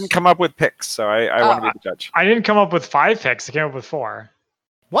judge. I didn't come up with picks, so I want to be the judge. I didn't come up with 5 picks. I came up with 4.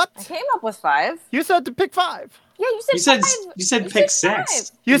 What? I came up with 5. You said to pick 5. Yeah, you said 5. You said pick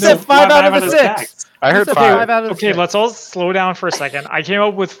 6. You said 5 out of the 6. I heard okay, 5. Okay, let's all slow down for a second. I came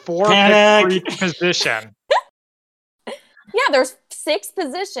up with 4 picks for each position. Yeah, there's 6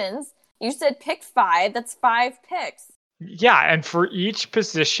 positions. You said pick 5. That's 5 picks. Yeah, and for each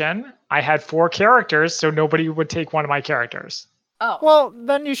position, I had 4 characters, so nobody would take one of my characters. Oh. Well,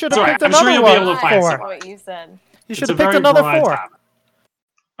 then you should have picked I'm sure another you'll one. be able to find Four. what you said. You should have picked another 4.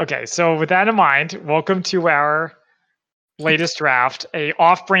 Okay, so with that in mind, welcome to our latest draft, a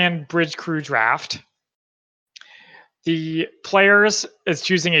off-brand Bridge Crew draft. The players is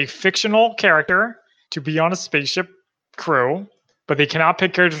choosing a fictional character to be on a spaceship crew, but they cannot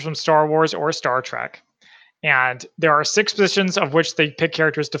pick characters from Star Wars or Star Trek. And there are 6 positions of which they pick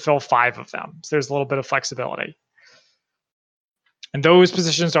characters to fill 5 of them. So there's a little bit of flexibility. And those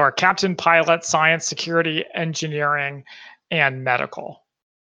positions are captain, pilot, science, security, engineering, and medical.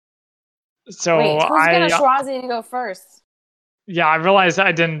 So wait, who's gonna Shwazi to go first? Yeah, I realized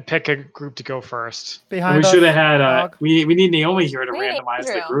I didn't pick a group to go first. We should have had we need Naomi here to randomize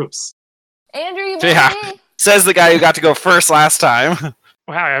the groups. Andrew, you says the guy who got to go first last time.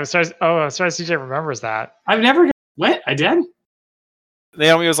 Wow, I'm sorry CJ remembers that. I've never what? I did?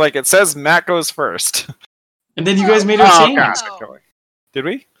 Naomi was like, it says Matt goes first. And then you guys made her change. Oh. Did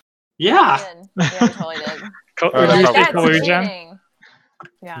we? Yeah. Yeah, we totally did. Collusion.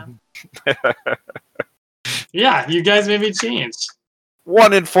 Yeah. Yeah, you guys made me change.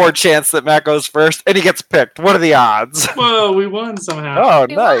 1 in 4 chance that Matt goes first, and he gets picked. What are the odds? Whoa, we won somehow. Oh,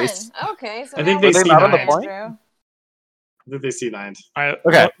 nice. Won. Okay, so I think they see not on the point. I think they see 9.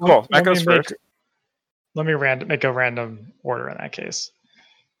 Okay, cool. Matt goes first. Let me make a random order in that case.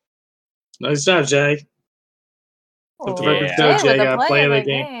 Nice job, Jay. Jay got play of the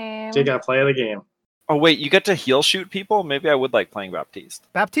game. Jay got play of the game. Oh wait, you get to heal shoot people? Maybe I would like playing Baptiste.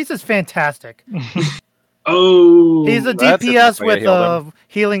 Baptiste is fantastic. Oh, he's a DPS with a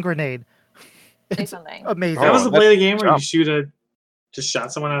healing grenade. It's amazing. That was the play of the game where you just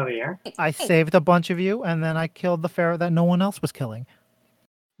shot someone out of the air. I saved a bunch of you, and then I killed the pharaoh that no one else was killing.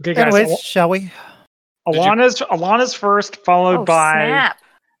 Okay, guys. Anyways, shall we? Alana's first, followed by snap.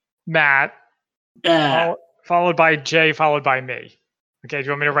 Matt. Yeah. Followed by Jay, followed by me. Okay, do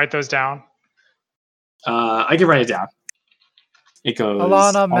you want me to write those down? I can write it down. It goes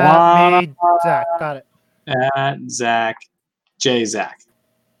Alana, Matt, me, Zach. Got it. Zach, Jay, Zach.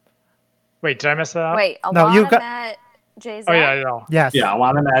 Wait, did I mess that up? Wait, Alana, Matt, Jay, Zach. Oh yeah, no. Yes. Yeah,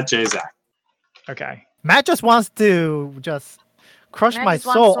 Alana, Matt, Jay, Zach. Okay. Matt just wants to crush my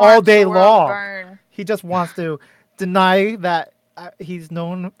soul all day long. He just wants to deny that he's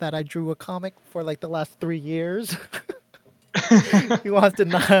known that I drew a comic for like the last 3 years. He wants to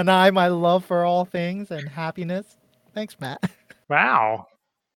deny my love for all things and happiness. Thanks, Matt. Wow.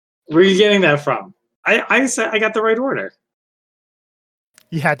 Where are you getting that from? I said I got the right order.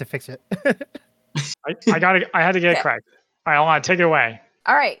 You had to fix it. I had to get it correct. All right, Alana, take it away.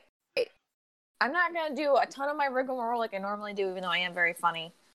 All right. I'm not gonna do a ton of my rigmarole like I normally do, even though I am very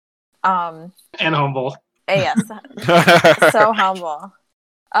funny. And humble. Yes. So humble.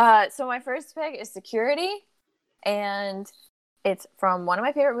 So my first pick is Security, and it's from one of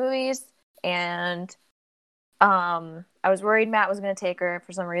my favorite movies, and I was worried Matt was gonna take her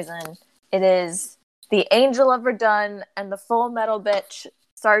for some reason. It is the Angel of Verdun and the Full Metal Bitch,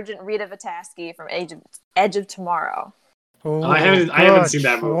 Sergeant Rita Vataski from Edge of Tomorrow. Oh, I haven't seen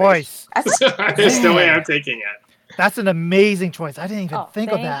that movie. There's no way I'm taking it. That's an amazing choice. I didn't even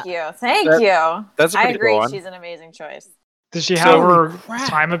think of that. Thank you. That's a pretty I agree. cool one. She's an amazing choice. Does she have her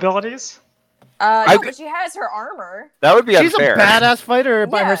time abilities? No, but she has her armor. That would be unfair. She's a badass fighter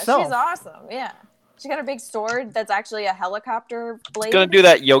by herself. She's awesome. Yeah. She's got a big sword that's actually a helicopter blade. She's gonna do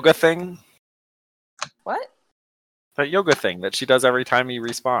that yoga thing. What? That yoga thing that she does every time he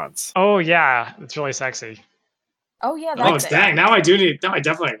respawns. Oh yeah, it's really sexy. Oh yeah, that's dang! Now I definitely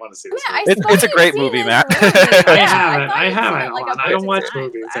want to see this. Yeah, it's a great movie, Matt. I haven't. I don't watch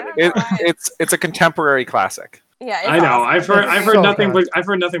movies anymore. It's a contemporary classic. Yeah, I know. Awesome. I've heard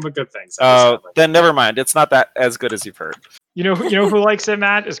nothing but good things. Oh, then never mind. It's not that as good as you've heard. You know who likes it,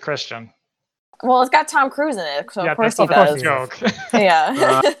 Matt? Is Christian. Well, it's got Tom Cruise in it, so yeah, of course he does. Joke.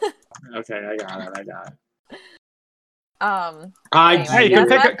 Yeah. Okay, I got it. Hey, good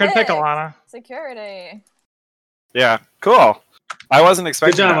pick, Alana. Security. Yeah, cool. I wasn't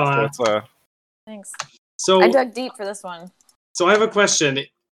expecting Good job, that. So Thanks. So I dug deep for this one. So I have a question.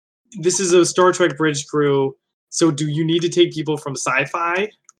 This is a Star Trek Bridge Crew. So do you need to take people from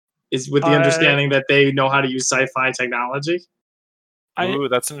sci-fi? Is with the understanding that they know how to use sci-fi technology? Ooh,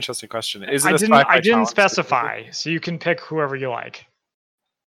 that's an interesting question. I didn't specify, so you can pick whoever you like.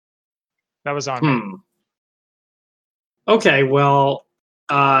 That was on me. Okay, well,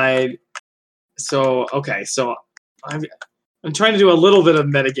 So I'm trying to do a little bit of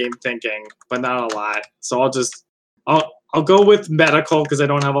metagame thinking, but not a lot. So I'll go with medical because I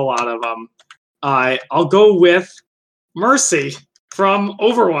don't have a lot of them. I'll go with Mercy from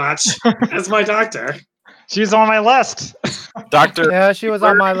Overwatch as my doctor. She's on my list. Doctor. Yeah, she was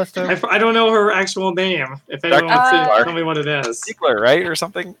on my list too. I don't know her actual name. If anyone wants to tell me what it is. Ziegler, right? Or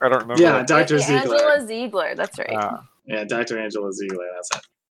something? I don't remember. Yeah, Dr. Ziegler. Angela Ziegler, that's right. Yeah, Dr. Angela Ziegler, that's it.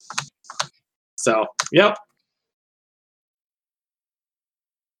 So, yep.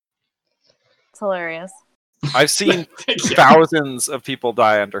 It's hilarious. I've seen thousands of people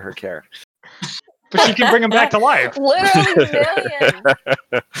die under her care. But she can bring them back to life. Literally millions.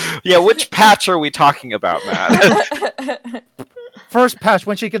 Yeah, which patch are we talking about, Matt? First patch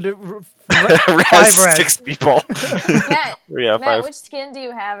when she could do res 6 people. Matt, yeah, Matt, 5. which skin do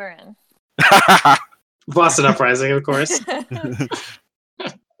you have her in? Boston Uprising, of course.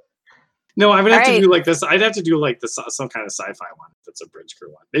 No, I would have to do like this. I'd have to do like this some kind of sci-fi one. If it's a bridge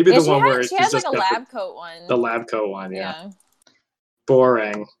crew one. Maybe the one where she has like a lab coat one. The lab coat one, yeah.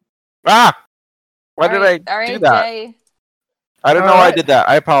 Boring. Why did I do that? Jay. I don't know why I did that.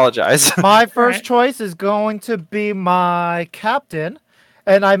 I apologize. My first choice is going to be my captain,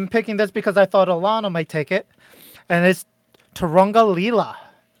 and I'm picking this because I thought Alana might take it, and it's Turunga Leela.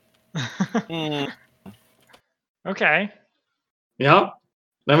 Okay. Yep.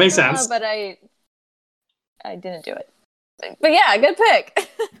 That makes sense. But I didn't do it. But yeah, good pick.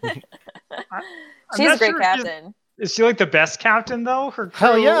 She's a great captain. Is she like the best captain though? Her crew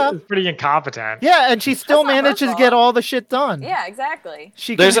Hell yeah. is pretty incompetent. Yeah, and she still manages to get all the shit done. Yeah, exactly.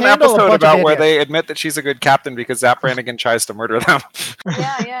 There's an episode about where they admit that she's a good captain because Zap Brannigan tries to murder them.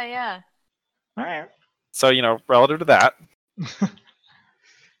 Yeah. All right. So, relative to that.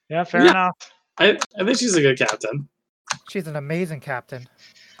 Yeah, fair enough. I think she's a good captain. She's an amazing captain.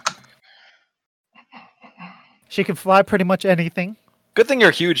 She can fly pretty much anything. Good thing you're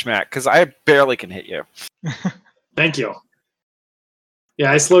huge, Matt, because I barely can hit you. Thank you.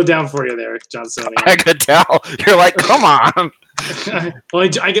 Yeah, I slowed down for you there, Johnson. I could tell. You're like, come on. Well,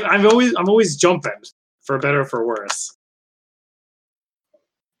 I'm always jumping, for better or for worse.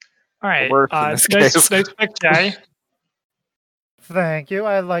 All right. Nice pick, Jay. Thank you.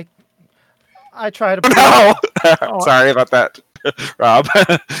 I try to. No. Sorry about that, Rob.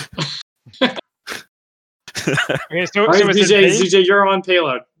 Okay, so ZJ, you're on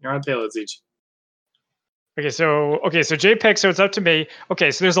payload. You're on payload, ZJ. Okay, so Jay picks, so it's up to me. Okay,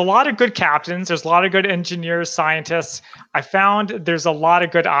 so there's a lot of good captains. There's a lot of good engineers, scientists. I found there's a lot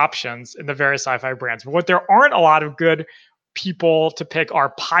of good options in the various sci-fi brands. But what there aren't a lot of good people to pick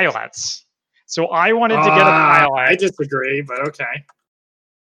are pilots. So I wanted to get a pilot. I disagree, but okay.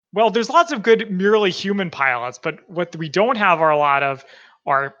 Well, there's lots of good merely human pilots, but what we don't have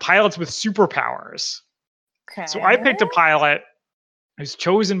are pilots with superpowers. Okay. So I picked a pilot who's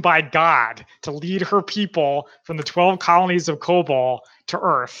chosen by God to lead her people from the 12 colonies of Kobol to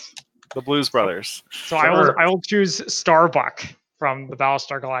Earth. The Blues Brothers. So I will choose Starbuck from the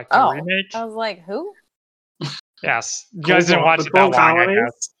Battlestar Galactica remake. I was like, who? Yes. You guys didn't watch it that long, I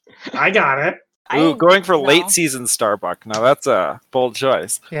guess. I got it. Ooh, going for late season Starbuck. Now that's a bold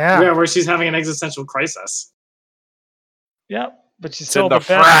choice. Yeah, where she's having an existential crisis. Yep, but she's still the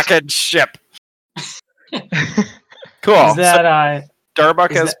fracking ship. Cool. Is that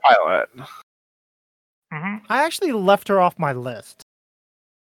Starbuck as pilot? Mm-hmm. I actually left her off my list.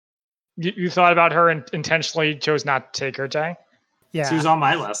 You thought about her and intentionally chose not to take her, Jay? Yeah, she was on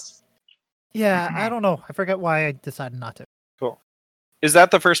my list. Yeah, I don't know. I forget why I decided not to. Cool. Is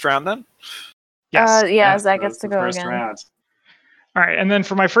that the first round then? Yes. Zach gets to go again. Round. All right, and then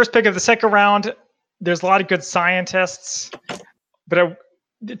for my first pick of the second round, there's a lot of good scientists, but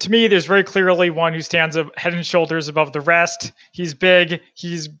to me, there's very clearly one who stands head and shoulders above the rest. He's big,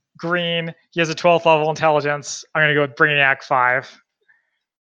 he's green, he has a 12th level intelligence. I'm going to go with Brainiac 5.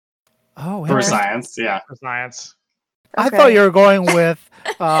 Oh, for science, yeah. For science. Okay. I thought you were going with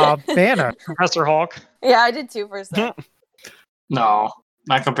Banner. Professor Hulk. Yeah, I did too for a second. No,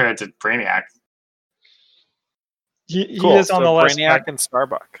 not compared to Brainiac. He is on the list. Brainiac and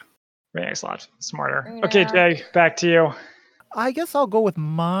Starbuck. Brainiac's a lot smarter. Yeah. Okay, Jay, back to you. I guess I'll go with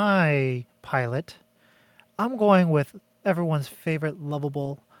my pilot. I'm going with everyone's favorite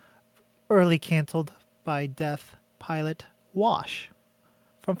lovable, early canceled by death pilot, Wash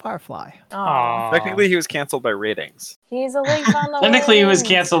from Firefly. Aww. Technically, he was canceled by ratings. He's a link on the Technically, he was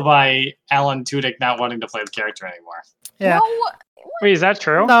canceled by Alan Tudyk not wanting to play the character anymore. Yeah. No, wait, is that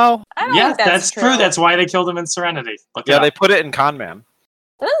true? No. I don't Yes, think that's true. That's why they killed him in Serenity. They put it in Con Man.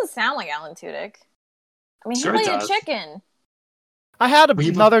 That doesn't sound like Alan Tudyk. I mean, Sure he played a chicken. I had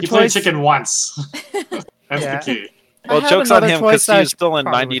another you played choice. chicken once. That's Yeah. the key. I Well, had joke's on another him because choice that I he's still in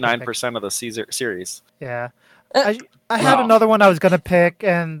probably was gonna pick. 99% of the series. Yeah. I had Wow. another one I was gonna pick,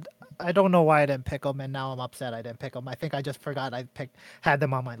 and I don't know why I didn't pick them, and now I'm upset I didn't pick them. I think I just forgot had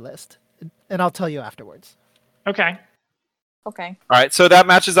them on my list, and I'll tell you afterwards. Okay. Okay. All right, so that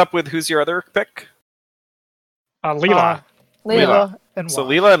matches up with who's your other pick? Leela. Leela and So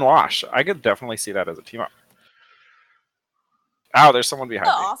Wash. Leela and Wash. I could definitely see that as a team up. Ow, there's someone behind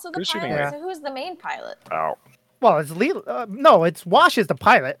me. Also the Who's shooting pilot. me? So who's the main pilot? Ow. Well, it's Leela. No, it's Wash is the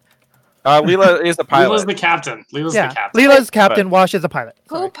pilot. Leela is the pilot. Leela's the captain. Leela's Yeah, the captain. Leela's captain. Wash is the pilot.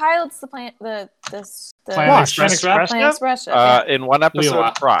 Who Sorry. pilots the planet? The Planet Wash. Express ship? Planet Express ship, yeah. In one episode,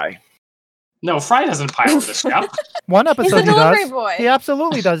 Leela. Fry. No, Fry doesn't pilot the ship. One He's episode a he delivery does. boy. He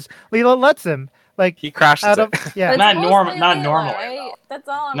absolutely does. Leela lets him. Like He crashes out of it. yeah. But Not it's norm- mostly not Leela, normally, right? though. That's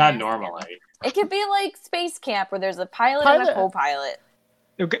all. I'm Not asking. normally. It could be like Space Camp where there's a pilot and a Pilot.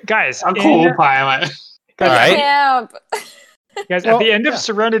 co-pilot. Guys, A cool pilot. All right. Camp. guys, Well, at the end yeah. of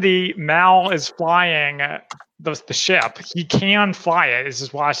Serenity, Mal is flying the ship. He can fly it. It's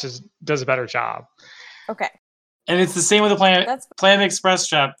just Wash does a better job. Okay, And it's the same with the that's Planet Express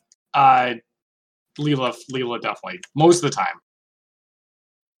ship. Leela definitely. Most of the time.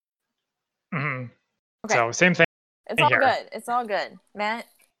 hmm okay. So same thing. It's all here. good. It's all good, Matt.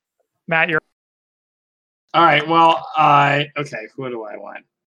 Matt, you're All right. Well, okay. Who do I want?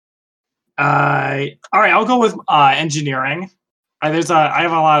 All right. I'll go with engineering. I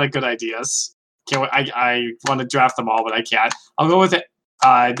have a lot of good ideas. I want to draft them all, but I can't. I'll go with it.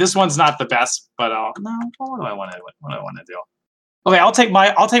 This one's not the best, but no. What do I want to do? Okay, I'll take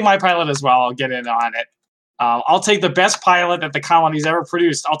my pilot as well. I'll get in on it. I'll take the best pilot that the colony's ever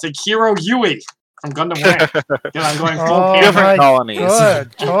produced. I'll take Hiro Yui from Gundam Wing. Yeah, I'm going full Oh, camera. Different nice. colonies.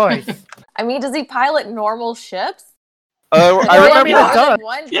 Good choice. I mean, does he pilot normal ships? I Well, I remember. mean, it does.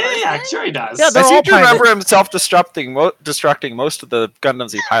 Yeah, sure he does. Yeah, I they're seem all to remember pilots. him self-destructing most of the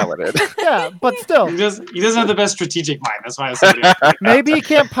Gundams he piloted. Yeah, but still, he doesn't have the best strategic mind. That's why I said it. maybe he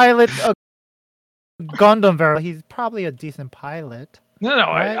can't pilot a Gundam very well. He's probably a decent pilot. no.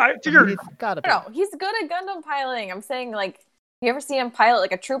 Right? I mean, figured. he's gotta be. No, he's good at Gundam piloting. I'm saying, like, you ever see him pilot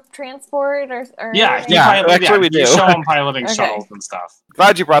like a troop transport or Yeah, anything? Yeah, actually we you do. show him piloting Okay. shuttles and stuff.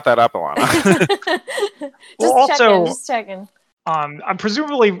 Glad you brought that up, Alana. Well, Just checking. I'm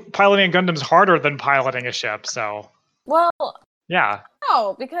presumably piloting a Gundam's harder than piloting a ship. So Well, yeah.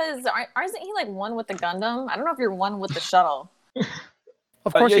 no, because isn't he like one with the Gundam? I don't know if you're one with the shuttle.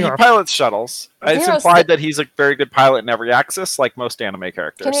 Of course yeah, you he are. pilots shuttles. It's Zero implied si- that he's a very good pilot in every axis, like most anime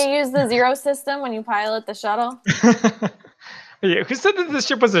characters. Can you use the zero system when you pilot the shuttle? Yeah, who said that this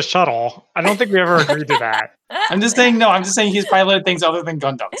ship was a shuttle? I don't think we ever agreed to that. I'm just saying he's piloted things other than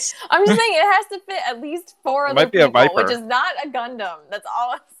Gundams. I'm just saying it has to fit at least 4 It other might be a people, which Viper. is not a Gundam. That's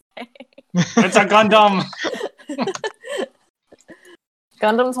all I'm saying. It's a Gundam.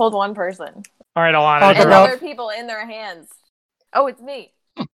 Gundams hold one person. All right, Alana. Talk you're And about- up. other people in their hands. Oh, it's me.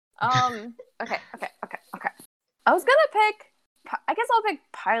 Okay. I was gonna pick. I guess I'll pick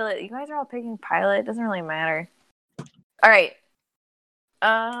pilot. You guys are all picking pilot. It doesn't really matter. All right.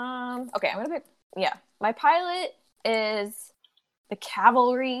 Okay, I'm gonna pick. Yeah, my pilot is the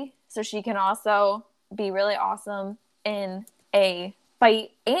cavalry, so she can also be really awesome in a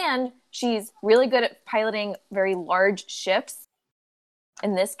fight, and she's really good at piloting very large ships.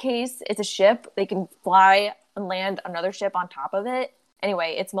 In this case, it's a ship. They can fly and land another ship on top of it.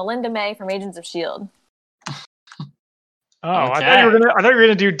 Anyway, it's Melinda May from Agents of S.H.I.E.L.D. Oh, I Okay. thought you were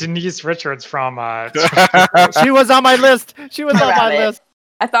gonna do Denise Richards from. She was on my list. She was on About my it. list.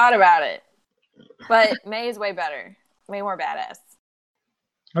 I thought about it, but May is way better, way more badass.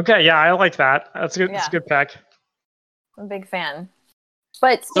 Okay, yeah, I like that. That's good. That's a Yeah. good pick. I'm a big fan.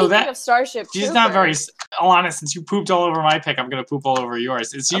 But So speaking of Starship She's Troopers, not very. Alana, since you pooped all over my pick, I'm gonna poop all over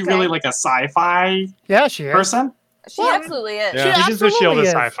yours. Is she Okay. really like a sci-fi Yeah, she is. person? She absolutely is. Yeah. Agents of S.H.I.E.L.D. is absolutely is.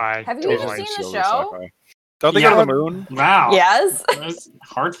 sci-fi. Have you totally. even seen the Shield is show? sci-fi. Don't they Yeah. go to the moon? Wow. Yes. That's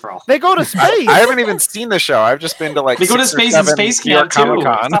hard for all. They go to space. I haven't even seen the show. I've just been to like They go to 6 or space and 7 space New York camp too.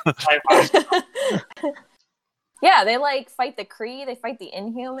 Comic-Con. Yeah, they like fight the Kree. They fight the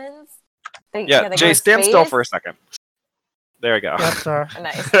Inhumans. They Yeah, go Jay, to stand still space. for a second. There we go. Yes, sir.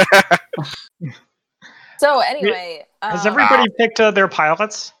 Nice. So anyway, Has everybody picked their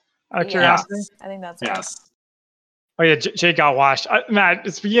pilots? Out of yeah, curiosity. I think that's right. Yes. Oh yeah, Jake got washed.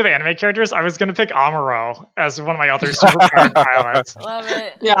 Matt, speaking of anime characters, I was gonna pick Amuro as one of my other superpowered pilots. Love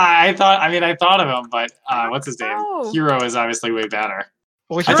it. Yeah, I thought of him, but what's his name? Oh. Hero is obviously way better.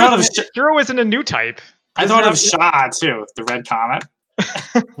 Well, I thought of Hero isn't a new type. I thought of Shaw too, the Red Comet.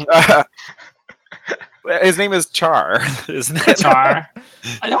 His name is Char, isn't it? Char.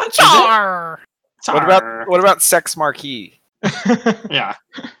 I know what Char. What about Sex Marquee? Yeah.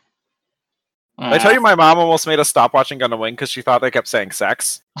 I tell you, my mom almost made us stop watching Gundam Wing because she thought they kept saying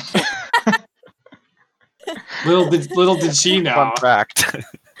sex. Little did she know. Fun fact.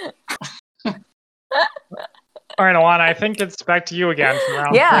 All right, Alana, I think it's back to you again for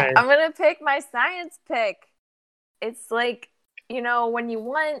round Yeah, 3. I'm gonna pick my science pick. It's like, when you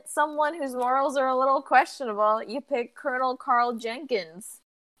want someone whose morals are a little questionable, you pick Colonel Carl Jenkins,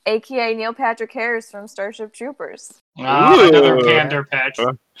 aka Neil Patrick Harris from Starship Troopers. Another pander pick.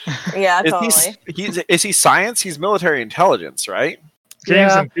 Yeah, totally. Is he science? He's military intelligence, right?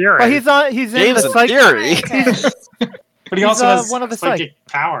 James in theory. But he's in James the in psych. theory. But he He's, also has one of the psychic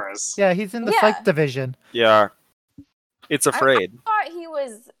powers. Yeah, he's in the psych division. Yeah. It's afraid. I thought he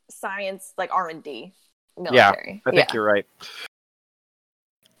was science, like R&D, Yeah, military. I think you're right.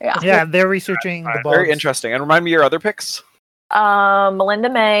 Yeah, they're researching the bugs. Very interesting. And remind me your other picks. Melinda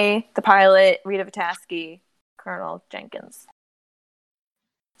May, the pilot, Rita Vataski, Colonel Jenkins.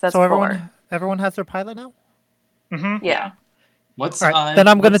 That's So 4. everyone has their pilot now? Mm-hmm. Yeah. What's All right, then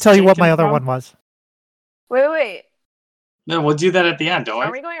I'm going to tell you what my other one was. Wait. No, we'll do that at the end, don't Are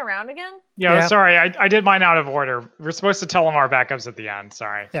we? we going around again? Yeah, sorry, I did mine out of order. We're supposed to tell them our backups at the end.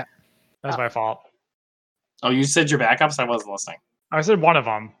 Sorry. Yeah. That's my fault. Oh, you said your backups? I wasn't listening. I said one of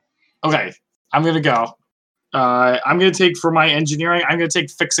them. Okay, I'm going to go. I'm going to take, for my engineering, I'm going to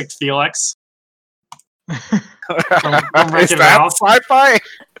take Fix-It Felix. Is that sci-fi?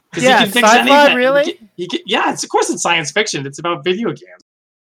 Yeah, he can fix sci-fi, anything. really? Yeah, of course it's science fiction. It's about video games.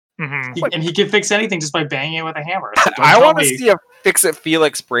 Mm-hmm. And he can fix anything just by banging it with a hammer. So I want to see a Fix-It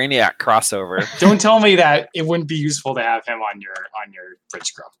Felix Brainiac crossover. Don't tell me that it wouldn't be useful to have him on your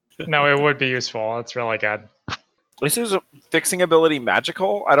bridge group. No, it would be useful. It's really good. Is his fixing ability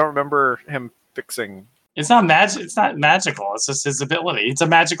magical? I don't remember him fixing. It's not magic. It's not magical. It's just his ability. It's a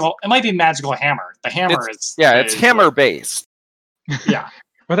magical. It might be a magical hammer. The hammer is. Yeah, it's hammer based. Yeah.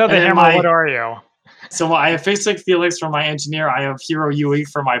 Without the hammer, what are you? So I have Fix-It Felix for my engineer. I have Hiro Yui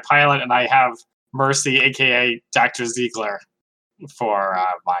for my pilot, and I have Mercy, aka Dr. Ziegler, for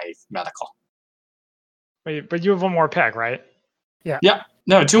my medical. Wait, but you have one more pick, right? Yeah. Yeah.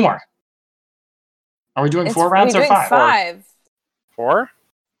 No, 2 more. Are we doing 4 rounds or 5? 5. 4?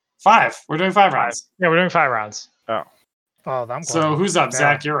 5. We're doing 5 rounds. Yeah, we're doing 5 rounds. Oh. I'm So who's up?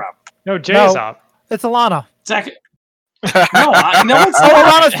 Zach, you're up. No, Jay's up. It's Alana. Zach. No, it's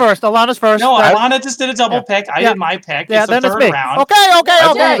Alana's first. Alana's first. No, Alana just did a double pick. I did my pick. Yeah, it's then the it's third me. round. Okay.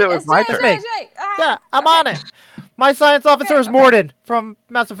 It was my turn. Yeah, I'm on it. My science officer is Morden from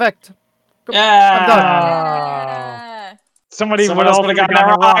Mass Effect. Yeah. I'm done. Somebody Someone else would have gotten that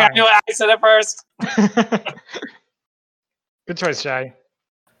wrong. I knew it. I said it first. Good choice, Shay.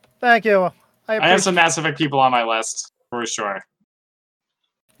 Thank you. I have some Mass Effect people on my list, for sure.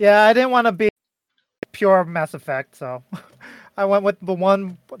 Yeah, I didn't want to be pure Mass Effect, so I went with the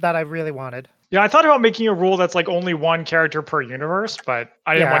one that I really wanted. Yeah, I thought about making a rule that's like only one character per universe, but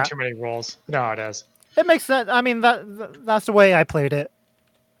I didn't want too many rules. You know how it is. It makes sense. I mean, that's the way I played it.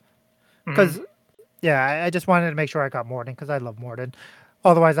 Because, I just wanted to make sure I got Morden, because I love Morden.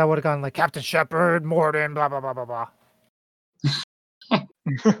 Otherwise, I would have gone like Captain Shepard, Morden, blah, blah, blah, blah, blah.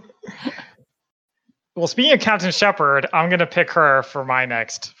 Well, speaking of Captain Shepard, I'm going to pick her for my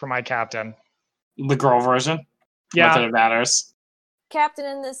captain. The girl version? Yeah. Not that it matters. Captain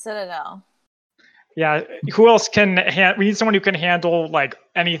in the Citadel. Yeah, who else can we need someone who can handle like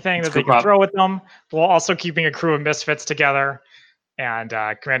anything that they can throw at them, while also keeping a crew of misfits together. And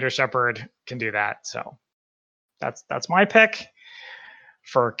Commander Shepard can do that. So that's my pick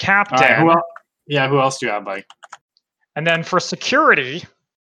for captain. Right, who else do you have, buddy? And then for security,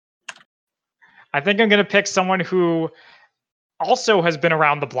 I think I'm going to pick someone who also has been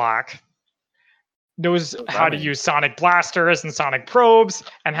around the block, knows how to use sonic blasters and sonic probes,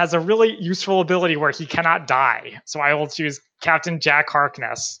 and has a really useful ability where he cannot die. So I will choose Captain Jack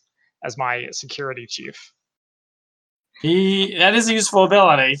Harkness as my security chief. That is a useful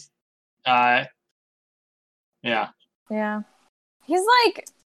ability. Yeah. Yeah. He's like...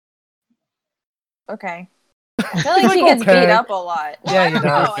 Okay. I feel like he gets beat up a lot. Well, I don't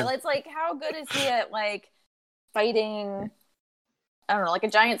know. It's like, how good is he at like fighting, I don't know, like a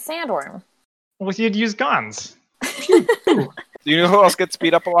giant sandworm? Well, he'd use guns. Do you know who else gets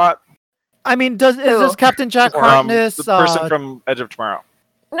beat up a lot? I mean, is this Captain Jack Harkness? The person from Edge of Tomorrow.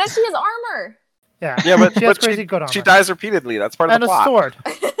 No, she has armor. Yeah, but she has crazy good armor. She dies repeatedly. That's part of the plot. And a sword.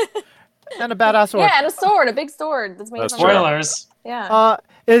 And a badass sword. Yeah, and a sword, a big sword. That's made from spoilers. Yeah.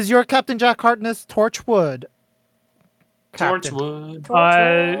 Is your Captain Jack Harkness Torchwood? Captain.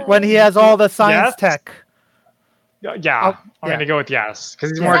 Torchwood. When he has all the science Yes? tech. Yeah, I'm yeah. gonna go with yes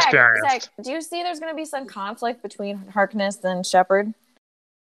because he's Yeah. more Zach, experienced. do you see there's going to be some conflict between Harkness and Shepard?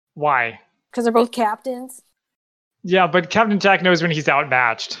 Why? Because they're both captains. Yeah, but Captain Jack knows when he's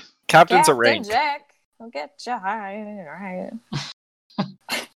outmatched. Captain's a Captain rank. Jack. I'll get you high. Right.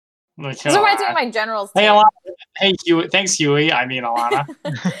 Like, This reminds me of my general's Hey, team. Alana. Hey, Huey. Thanks, Huey. I mean, Alana.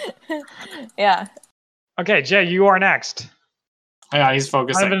 Yeah. Okay, Jay, you are next. Hang on, he's Kind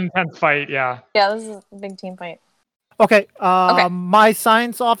focusing. of an intense fight, yeah. Yeah, this is a big team fight. Okay. Okay. My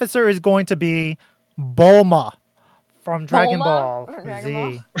science officer is going to be Bulma from Dragon Bulma Ball from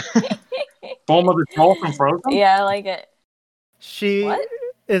Dragon Z. Bulma the troll from Frozen? Yeah, I like it. She What?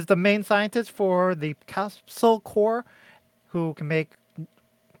 is the main scientist for the Capsule Corps, who can make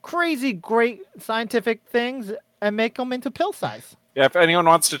crazy great scientific things and make them into pill size. Yeah, if anyone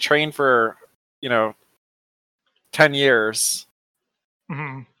wants to train for, 10 years.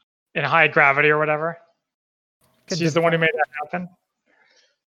 Hmm. In high gravity or whatever. She's the one who made that happen.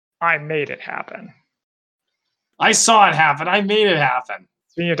 I made it happen. I saw it happen. I made it happen.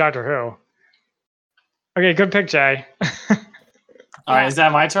 Speaking of Doctor Who. Okay, good pick, Jay. All right, is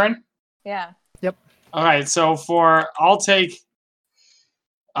that my turn? Yeah. All right, so I'll take. Who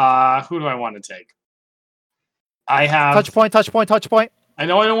do I want to take? I have. Touch point. I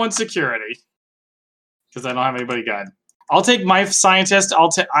know I don't want security because I don't have anybody good. I'll take my scientist.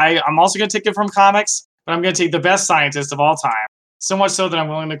 I'm also going to take it from comics, but I'm going to take the best scientist of all time. So much so that I'm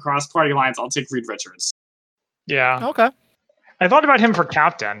willing to cross party lines. I'll take Reed Richards. Yeah. Okay. I thought about him for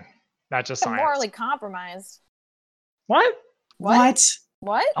captain, not just I'm science. morally compromised. What? What?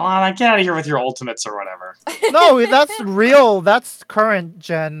 What? Alana, get out of here with your ultimates or whatever. No, that's real. That's current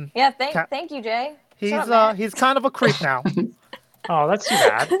gen. Yeah, Cap- thank you, Jay. He's Shut up, Matt. he's kind of a creep now. Oh, that's too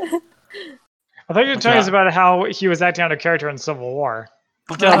bad. I thought you were telling us about how he was acting out of character in Civil War.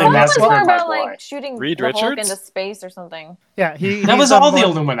 Look I at how thought they it was massacred more my about boy. like shooting Reed the Hulk Richards? into space or something. Yeah, That was all the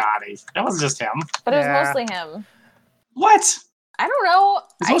Illuminati. That was just him. But it was Yeah. mostly him. What? I don't know.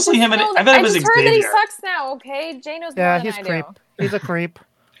 It's mostly him and- know I thought it was I just heard that he Xavier. sucks now. Okay, Jay knows more Yeah, than he's I creep. do. He's a creep.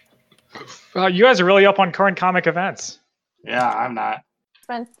 You guys are really up on current comic events. Yeah, I'm not.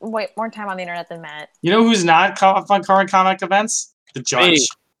 Spent way more time on the internet than Matt. You know who's not caught up on current comic events? The Judge.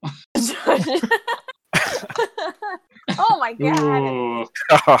 oh my god! Ooh.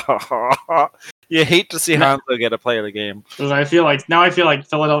 You hate to see Hanzo get a play of the game. 'Cause I feel like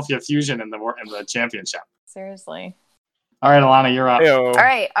Philadelphia Fusion in the championship. Seriously. All right, Alana, you're up. Heyo.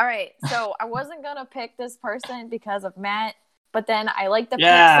 All right. So I wasn't gonna pick this person because of Matt, but then I like the pick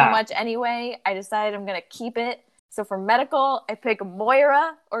Yeah. so much anyway. I decided I'm gonna keep it. So for medical, I pick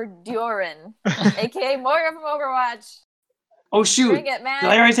Moira or Durin, aka Moira from Overwatch. Oh shoot! Bring it, Matt. Did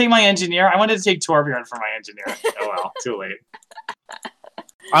I already take my engineer? I wanted to take Torbjorn for my engineer. Oh well, too late.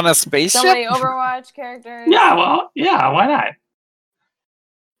 On a So spaceship? many Overwatch characters. Yeah, well, yeah, why not?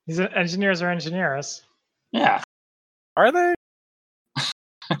 Engineers are engineers. Yeah. Are they?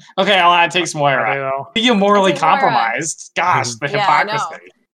 Okay, Alana takes Are they Moira. though? You morally I take Moira. compromised. Gosh, the Yeah, I know.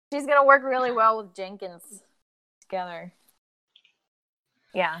 hypocrisy. She's gonna work really well with Jenkins together.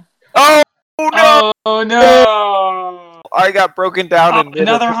 Yeah. Oh no! Oh no! I got broken down in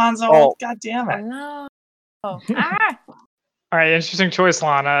Another Hanzo. Oh. God damn Oh it! no. Ah. All right, interesting choice,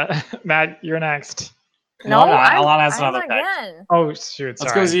 Lana. Matt, you're next. No, I'm not. Alana has I'm another pick. again. Oh shoot, Let's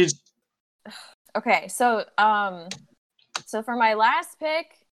sorry. go, Zeej. Okay, so for my last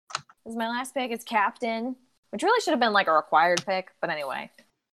pick, it's Captain, which really should have been like a required pick, but anyway.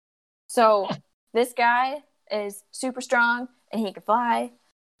 So this guy is super strong and he can fly,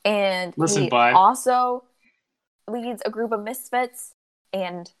 and Listen, he bud. also leads a group of misfits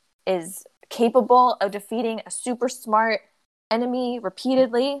and is capable of defeating a super smart enemy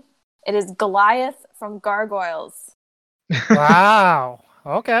repeatedly. It is Goliath from Gargoyles. Wow.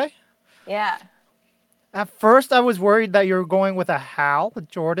 Okay. Yeah. At first, I was worried that you were going with a Hal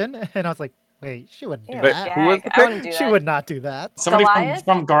Jordan, and I was like, "Wait, she wouldn't do Ew, But that. who was gag. the I wouldn't pick? do She that. would not do that." Somebody Goliath?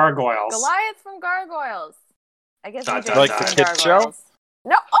 from Gargoyles. Goliath from Gargoyles. I guess Dun, you dun, did Like say the kids' show? Gargoyles.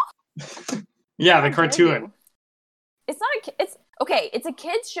 No, Yeah, how the dare cartoon. you. It's not a. It's okay. It's a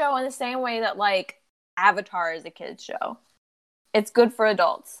kids show in the same way that like Avatar is a kids show. It's good for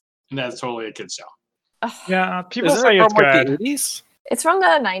adults. And that's totally a kid's show. Ugh. Yeah, people Isn't say it it's from like good. the 80s? It's from the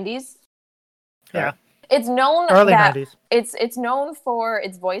 90s. Yeah. It's known Early that 90s. it's known for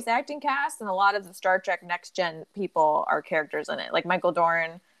its voice acting cast, and a lot of the Star Trek Next Gen people are characters in it, like Michael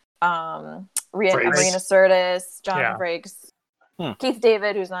Dorn, Frakes. Marina Sirtis, Jonathan Yeah. Frakes, Hmm. Keith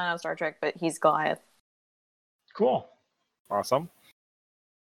David, who's not on Star Trek, but he's Goliath. Cool. Awesome.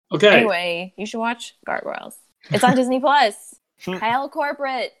 Okay. Anyway, you should watch Gargoyles. It's on Disney Plus. Kyle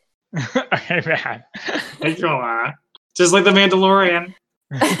Corporate. Okay, man. Thank you, Alana. Just like the Mandalorian.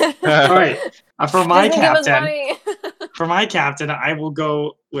 All right. For my Disney, give us captain,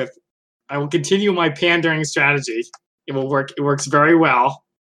 money. I will continue my pandering strategy. It will work. It works very well.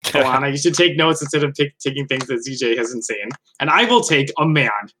 Alana, you should take notes instead of taking things that ZJ hasn't seen. And I will take a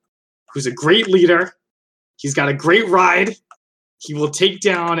man who's a great leader. He's got a great ride. He will take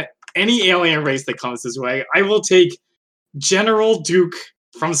down any alien race that comes his way. I will take General Duke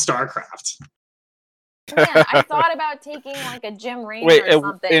from StarCraft. Man, I thought about taking like a Jim Raynor or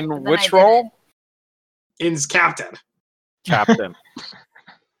something. In which role? In captain. Captain.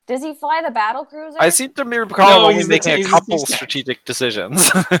 Does he fly the battle cruiser? I seem to recall only he's making a couple he's strategic decisions.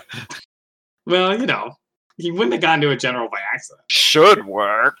 Well, he wouldn't have gotten to a general by accident. Should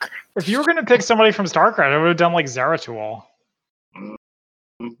work. If you were going to pick somebody from StarCraft, I would have done like Zeratul.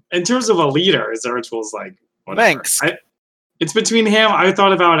 In terms of a leader, Zeratul's like whatever. Thanks. It's between him. I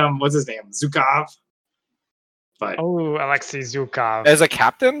thought about what's his name, Zukov. But Alexei Zukov. As a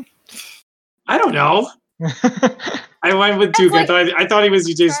captain? I don't know. I went with Duke. Like, I thought he was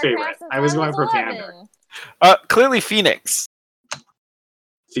UJ's StarCraft favorite. since I was going for 11. Pander. Clearly Phoenix.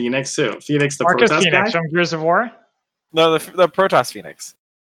 Phoenix too. Phoenix the Marcus protest Phoenix guy? from Gears of War. No, the Protoss Phoenix.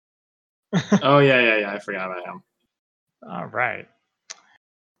 Oh yeah. I forgot about him. All right.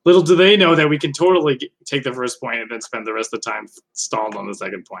 Little do they know that we can totally take the first point and then spend the rest of the time stalled on the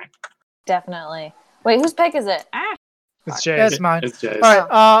second point. Definitely. Wait, whose pick is it? It's Jay's. That's mine. It's Jay's. All right,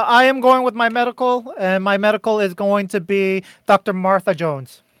 I am going with my medical, and my medical is going to be Dr. Martha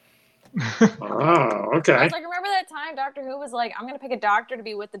Jones. Oh, okay. I was like, remember that time Doctor Who was like, I'm going to pick a doctor to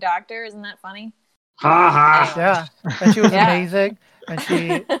be with the doctor? Isn't that funny? Ha ha. Yeah, and she was Yeah. amazing, and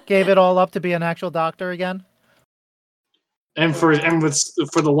she gave it all up to be an actual doctor again. And for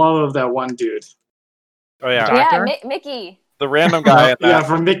the love of that one dude. Oh yeah. Doctor? Yeah, Mickey. The random guy. Yeah,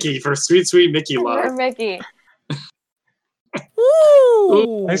 for Mickey, for sweet Mickey For love. Mickey.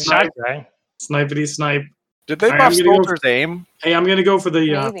 Woo! Nice shot, Jay. Snipety snipe. Did they All right, buff I'm gonna go Soldier's aim? Hey, I'm gonna go for the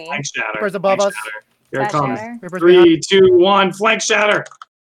Maybe. flank shatter. Where's above Flank us? shatter. Here it Fat comes. shatter. Reaper's behind. 3, 2, 1, flank shatter.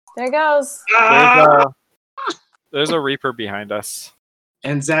 There it goes. Ah! There's a Reaper behind us.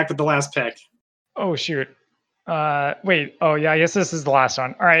 And Zach with the last pick. Oh shoot. Wait. Oh yeah. I guess this is the last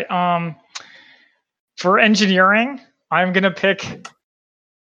one. All right. For engineering, I'm gonna pick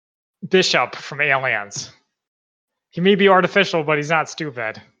Bishop from Aliens. He may be artificial, but he's not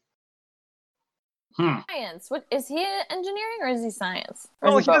stupid. Science. What is he engineering or is he science? Or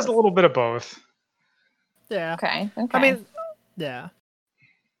Well, is he does a both? little bit of both. Yeah. Okay. I mean, yeah.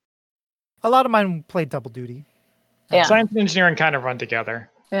 A lot of mine played double duty. Yeah. Science and engineering kind of run together.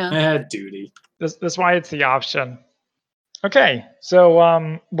 Yeah. Duty. That's why it's the option. Okay,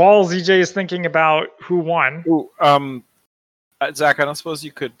 so while ZJ is thinking about who won, Ooh, Zach, I don't suppose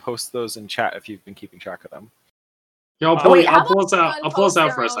you could post those in chat if you've been keeping track of them. Yeah, I'll Oh, pull, wait, how I'll pull us out. about I'll pull us post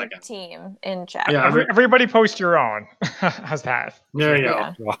out for your a own second. Team in chat. Yeah, everybody post your own. How's that? there you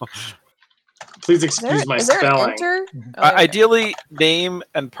Yeah. go. Please excuse my Is there an spelling. enter? Oh, okay. Ideally, name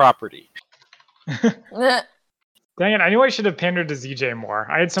and property. Dang it, I knew I should have pandered to ZJ more.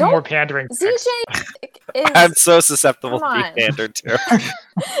 I had some Don't- more pandering picks. ZJ is. I'm so susceptible Come to on. being pandered to.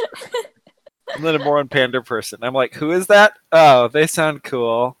 I'm the more pander person. I'm like, who is that? Oh, they sound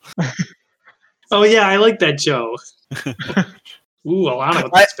cool. Oh yeah, I like that Joe. Ooh, Alana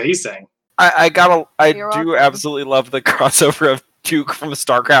with the spacing. I You're do welcome. absolutely love the crossover of Duke from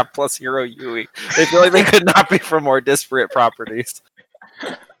StarCraft plus Hero Yui. They feel like they could not be from more disparate properties.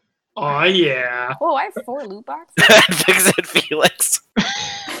 Oh yeah. Oh, I have 4 loot boxes. Fix it, Felix.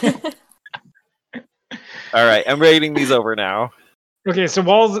 All right, I'm rating these over now. Okay, so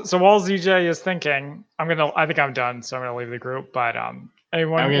while ZJ is thinking, I think I'm done, so I'm gonna leave the group. But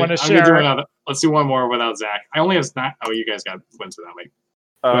anyone want to I'm gonna share? do another. Let's do one more without Zach. I only have snap. Oh, you guys got wins without me.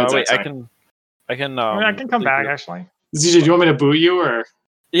 ahead, Wait, Zach, I can. I can come leave back you. actually. ZJ, do you want me to boot you or?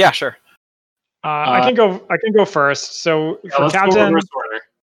 Yeah, sure. I can go first. So for Let's go captain, reverse order.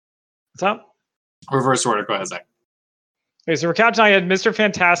 what's up? Reverse order. Go ahead, Zach. Okay, so for captain, I had Mr.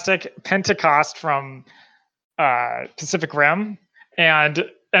 Fantastic Pentecost from Pacific Rim, and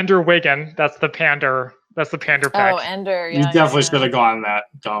Ender Wiggin. That's the pander pick. Oh, Ender. Yeah, You yeah, definitely yeah. should have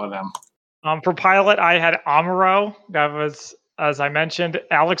gone with them. For pilot, I had Amuro. That was, as I mentioned,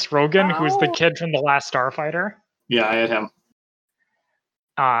 Alex Rogan, who's the Oh. kid from The Last Starfighter. Yeah, I had him.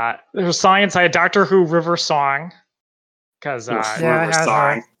 There was science. I had Doctor Who River Song, because Oof, Yeah, I River had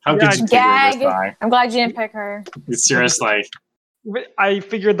Song. How Yeah, could you pick Gag. River Song? I'm glad you didn't pick her. It's seriously. I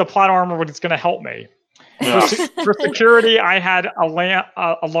figured the plot armor was going to help me. Yeah. For security, I had Alara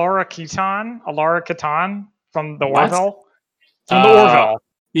Kitan from the What? Orville. From the Orville.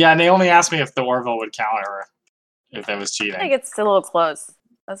 Yeah, and they only asked me if the Orville would count or if that was I cheating. think it's still a little close.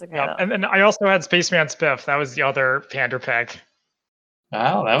 That's okay. Yeah, Though. and then I also had Spaceman Spiff. That was the other Pander pick.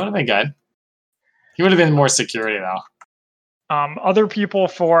 Oh, that would have been good. He would have been more security though. Other people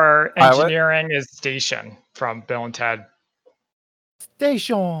for Pilot? engineering is Station from Bill and Ted.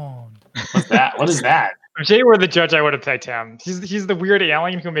 Station. What's that? What is that? If Jay were the judge, I would have picked him. He's the weird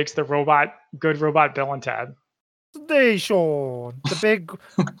alien who makes the good robot Bill and Ted. Station. The big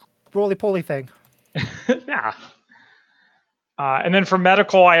roly-poly thing. Yeah. And then for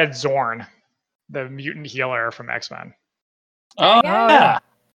medical, I had Zorn, the mutant healer from X-Men. Oh, Yeah. yeah.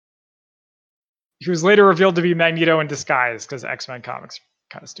 He was later revealed to be Magneto in disguise because X-Men comics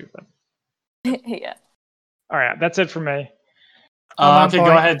kind of stupid. Yeah. All right, that's it for me. I'm on Okay, point.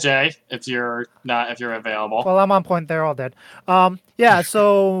 go ahead, Jay. If you're available. Well, I'm on point. They're all dead. Yeah.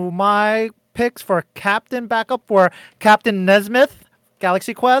 So my picks for Captain backup were Captain Nesmith,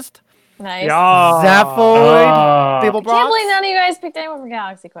 Galaxy Quest, Nice. Yeah. Zaphoid, People I can't believe Brox. none of you guys picked anyone from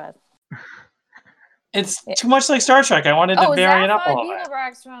Galaxy Quest. It's too much like Star Trek. I wanted to vary it up a little bit.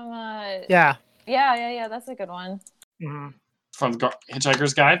 Beetleborgs from Yeah. yeah. That's a good one. Mhm. From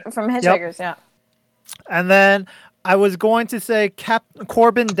Hitchhiker's Guide. From Hitchhikers, yeah. And then I was going to say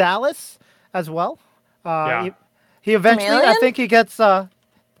Corbin Dallas as well. Yeah. He eventually, I Chameleon? think he gets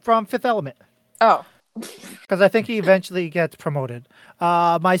from Fifth Element. Oh. Because I think he eventually gets promoted.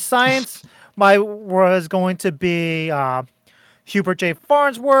 My science, was going to be Hubert J.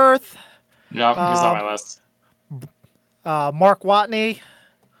 Farnsworth, Yep, he's on my list. Mark Watney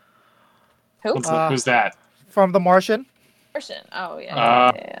Who? Who's that? from The Martian. Martian. Oh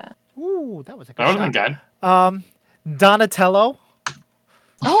yeah. Yeah. Ooh, that was a good That would have shot. been good. Donatello.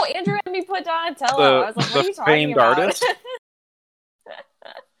 Oh, Andrew had me put Donatello. I was like, what are you talking famed about? artist?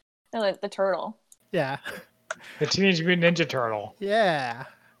 No, like the turtle. Yeah. The Teenage Mutant Ninja Turtle. Yeah.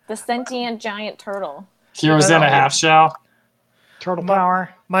 The sentient giant turtle. Heroes in a half shell. Turtle power.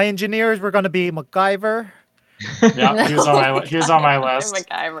 My engineers were going to be MacGyver, Yeah, he was on my list.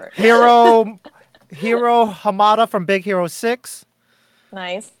 MacGyver. Hero Hamada from Big Hero 6,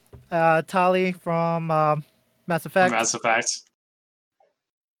 Nice. Tali from Mass Effect. Mass Effect.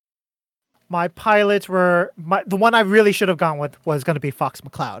 My pilots were the one I really should have gone with was going to be Fox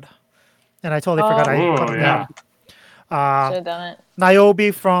McCloud, and I totally forgot I Ooh, put him yeah. down. Should have done it.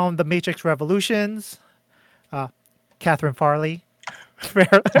 Niobe from The Matrix Revolutions, Catherine Farley. Of course.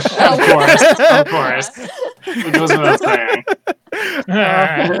 It goes without saying.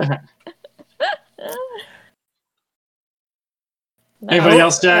 Anybody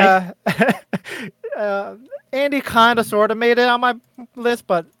else, Jay? Andy kind of sort of made it on my list,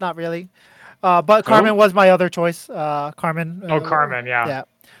 but not really. But Carmen was my other choice. Carmen. Carmen, yeah. Yeah.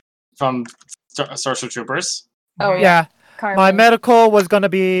 From Starship Troopers. Oh yeah. Yeah. Carmen. My medical was going to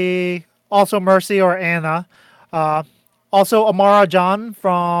be also Mercy or Anna. Also Amara John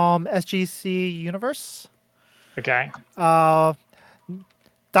from SGC Universe. Okay.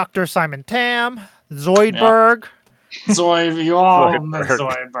 Dr. Simon Tam. Zoidberg. Zoid, you all miss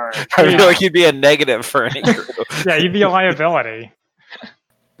Zoidberg. I feel like you'd be a negative for any crew. Yeah, you'd be a liability.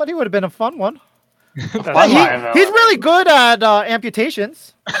 But he would have been a fun one. That's Fun fine. liability. He's really good at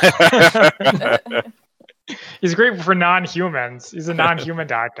amputations. He's great for non-humans. He's a non-human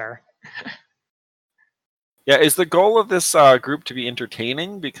doctor. Yeah, is the goal of this group to be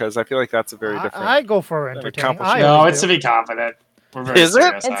entertaining? Because I feel like that's a very different. I go for an entertaining. accomplishment. I No, always it's do. to be confident. We're very Is it?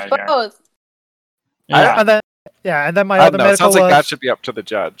 serious It's out here. both. Yeah. And then my I other don't know. It medical sounds like was, that should be up to the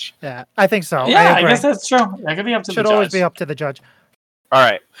judge. yeah, I think so. Yeah, I agree. guess that's true. That could be up to Should the always judge. be up to the judge. All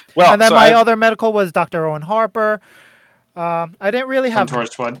right. Well, And then so my I- other medical was Dr. Owen Harper. I didn't really From have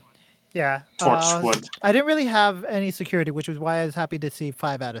Torchwood. yeah. Torchwood. I didn't really have any security, which was why I was happy to see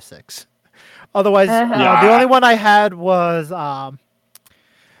 5 out of 6. Otherwise, Yeah. the only one I had was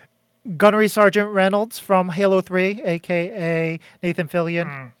Gunnery Sergeant Reynolds from Halo 3, aka Nathan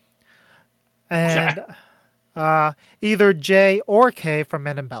Fillion, and either J or K from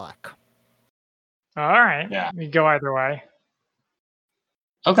Men in Black. All right. Yeah. You go either way.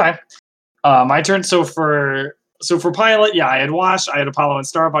 Okay. My turn. So for pilot, yeah, I had Wash, I had Apollo and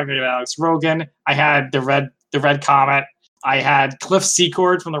Starbuck, I had Alex Rogan, I had the Red Comet, I had Cliff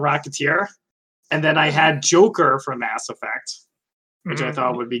Secord from The Rocketeer, and then I had Joker from Mass Effect, which I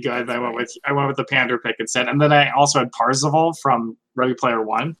thought would be good. But I went with the Pander pick instead, and then I also had Parzival from Ready Player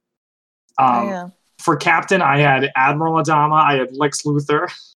One. Yeah. For Captain, I had Admiral Adama, I had Lex Luthor,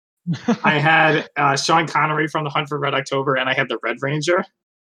 I had Sean Connery from The Hunt for Red October, and I had the Red Ranger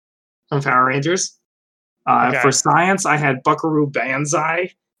from Power Rangers. Okay. For science, I had Buckaroo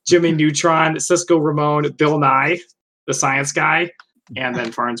Banzai, Jimmy Neutron, Cisco Ramon, Bill Nye, the science guy, and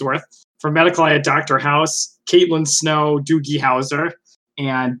then Farnsworth. For medical, I had Dr. House, Caitlin Snow, Doogie Howser,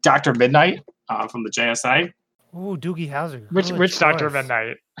 and Dr. Midnight from the JSA. Ooh, Doogie Howser. Which Dr.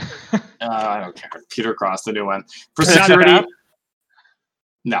 Midnight? I don't care. Peter Cross, the new one. For security,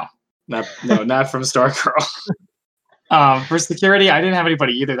 no, not from Stargirl. For security, I didn't have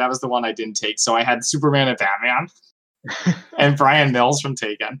anybody either. That was the one I didn't take. So I had Superman and Batman, and Brian Mills from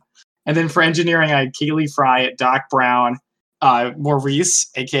Taken. And then for engineering, I had Kaylee Fry, Doc Brown,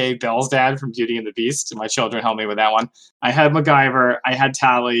 Maurice, aka Belle's dad from Beauty and the Beast. And my children helped me with that one. I had MacGyver, I had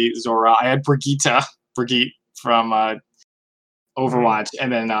Tali, Zora, I had Brigitte from Overwatch,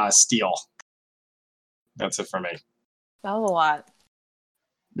 and then Steel. That's it for me. That was a lot.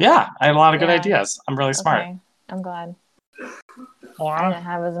 Yeah, I had a lot of good ideas. I'm really smart. Okay. I'm glad. I didn't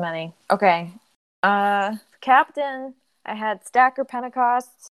have as many. Okay. Captain, I had Stacker Pentecost.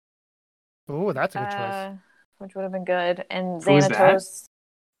 Ooh, that's a good choice. Which would have been good. And Who is Xanatos.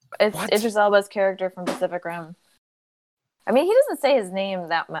 It's Idris Elba's character from Pacific Rim. I mean, he doesn't say his name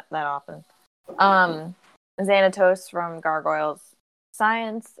that often. Xanatos from Gargoyles.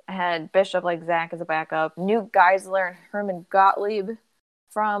 Science, I had Bishop like Zach as a backup. Newt Geisler and Herman Gottlieb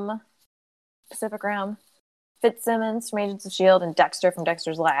from Pacific Rim. Fitzsimmons from Agents of S.H.I.E.L.D. and Dexter from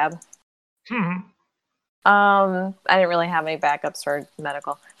Dexter's Lab. I didn't really have any backups for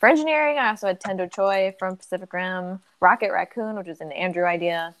medical. For engineering, I also had Tendo Choi from Pacific Rim. Rocket Raccoon, which was an Andrew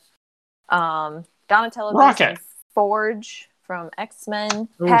idea. Donatello Rocket. Forge from X-Men.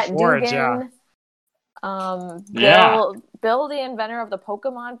 Ooh, Pat Forge, Dugan. Yeah. Bill, the inventor of the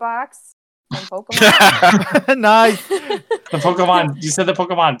Pokemon box from Pokemon. Nice. The Pokemon, you said the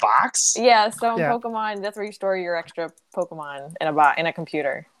Pokemon box? Yeah, so in Yeah. Pokemon, that's where you store your extra Pokemon in a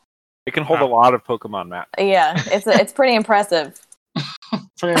computer. It can hold a lot of Pokemon, Matt. Yeah, it's pretty impressive.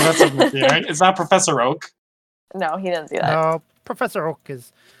 Pretty impressive movie, right? It's not Professor Oak. No, he didn't do that. No, Professor Oak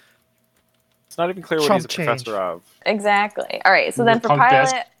is. It's not even clear what Chump he's a change. professor of. Exactly. All right, so The then for punk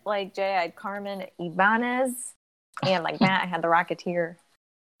pilot, desk. like Jay, I had Carmen Ibanez, and like Matt, I had the Rocketeer.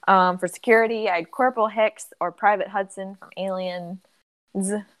 For security, I had Corporal Hicks or Private Hudson from Aliens,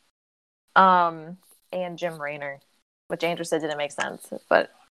 and Jim Raynor, which Andrew said didn't make sense,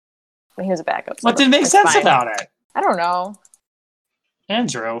 but he was a backup. So What didn't make it's sense fine. about it? I don't know.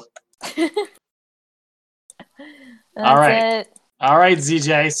 Andrew. That's All right. it. All right,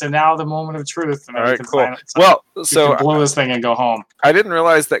 ZJ. So now the moment of truth. All right, cool. Well, we so can blow this thing and go home. I didn't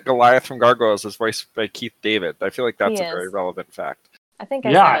realize that Goliath from Gargoyles was voiced by Keith David. I feel like that's He a very is. relevant fact. I think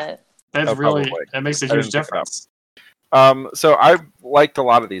I Yeah. said it. That's Oh, really probably. that makes a I huge didn't pick it up. difference. So I liked a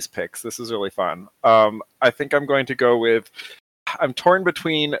lot of these picks. This is really fun. I think I'm going to go with. I'm torn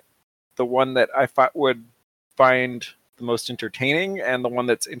between the one that I would find the most entertaining and the one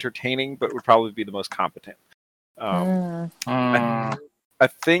that's entertaining but would probably be the most competent. I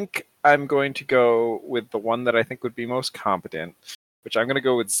think I'm going to go with the one that I think would be most competent, which I'm going to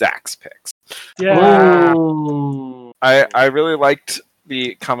go with Zach's picks. Yeah. Ooh. I really liked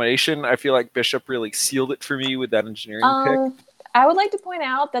the combination. I feel like Bishop really sealed it for me with that engineering pick. I would like to point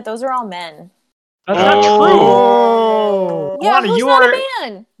out that those are all men. That's not true. Oh. Yeah, Alana, who's you not are- a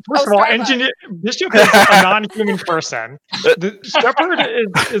man? First of all, Bishop is a non-human person. The Shepherd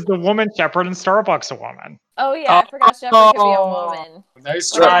is the woman Shepherd, and Starbuck's a woman. Oh yeah, I forgot Shepherd could be a woman. Nice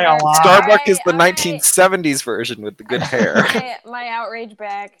try, Whatever. Alana. Starbuck is the all right. 1970s version with the good hair. My outrage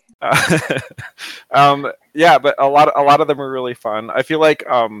back. Yeah, but a lot of them were really fun. I feel like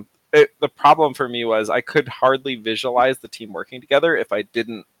the problem for me was I could hardly visualize the team working together if I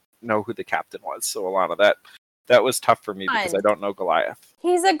didn't know who the captain was. So Alana, that was tough for me because I don't know Goliath.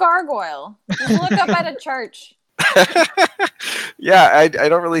 He's a gargoyle. Just look up at a church. Yeah, I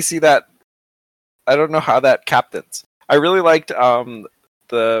don't really see that. I don't know how that captains. I really liked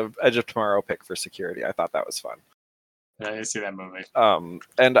the Edge of Tomorrow pick for security. I thought that was fun. Yeah, I see that movie.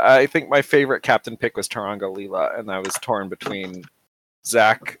 And I think my favorite captain pick was Taranga Leela, and I was torn between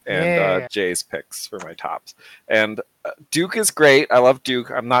Zach and Jay's picks for my tops. And Duke is great. I love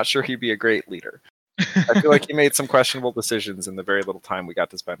Duke. I'm not sure he'd be a great leader. I feel like he made some questionable decisions in the very little time we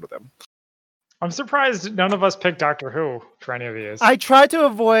got to spend with him. I'm surprised none of us picked Doctor Who for any of these. I tried to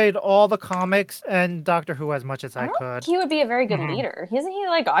avoid all the comics and Doctor Who as much as I I don't could. think he would be a very good leader. Isn't he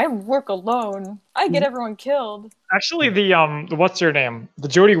like, I work alone. I get everyone killed. Actually, the what's your name? The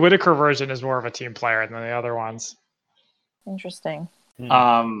Jodie Whittaker version is more of a team player than the other ones. Interesting.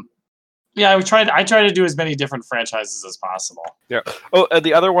 Yeah, I tried to do as many different franchises as possible. Yeah. Oh,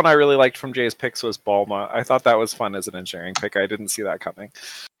 the other one I really liked from Jay's picks was Bulma. I thought that was fun as an engineering pick. I didn't see that coming.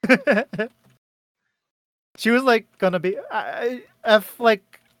 She was like gonna be if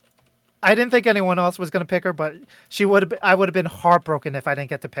like I didn't think anyone else was going to pick her, but I would have been heartbroken if I didn't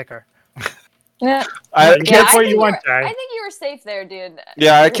get to pick her. Yeah. I can't I what think you want, I Jay. think you were safe there, dude.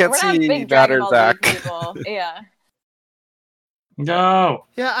 Yeah, I can't We're not see big that Dragon or Ball Zach. Z people. Yeah. No.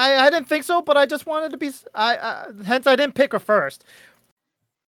 Yeah, I didn't think so, but I just wanted to be. Hence I didn't pick her first.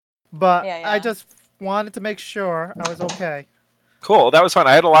 But Yeah, yeah. I just wanted to make sure I was okay. Cool. That was fun.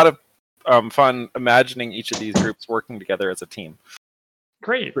 I had a lot of fun imagining each of these groups working together as a team.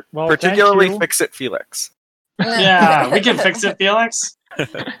 Great. Well, Particularly thank you. Fix It Felix. Yeah, we can fix it, Felix.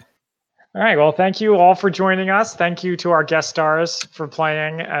 All right. Well, thank you all for joining us. Thank you to our guest stars for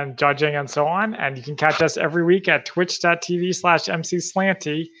playing and judging and so on. And you can catch us every week at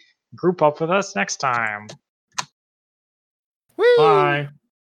twitch.tv/MCSlanty. Group up with us next time. Whee! Bye.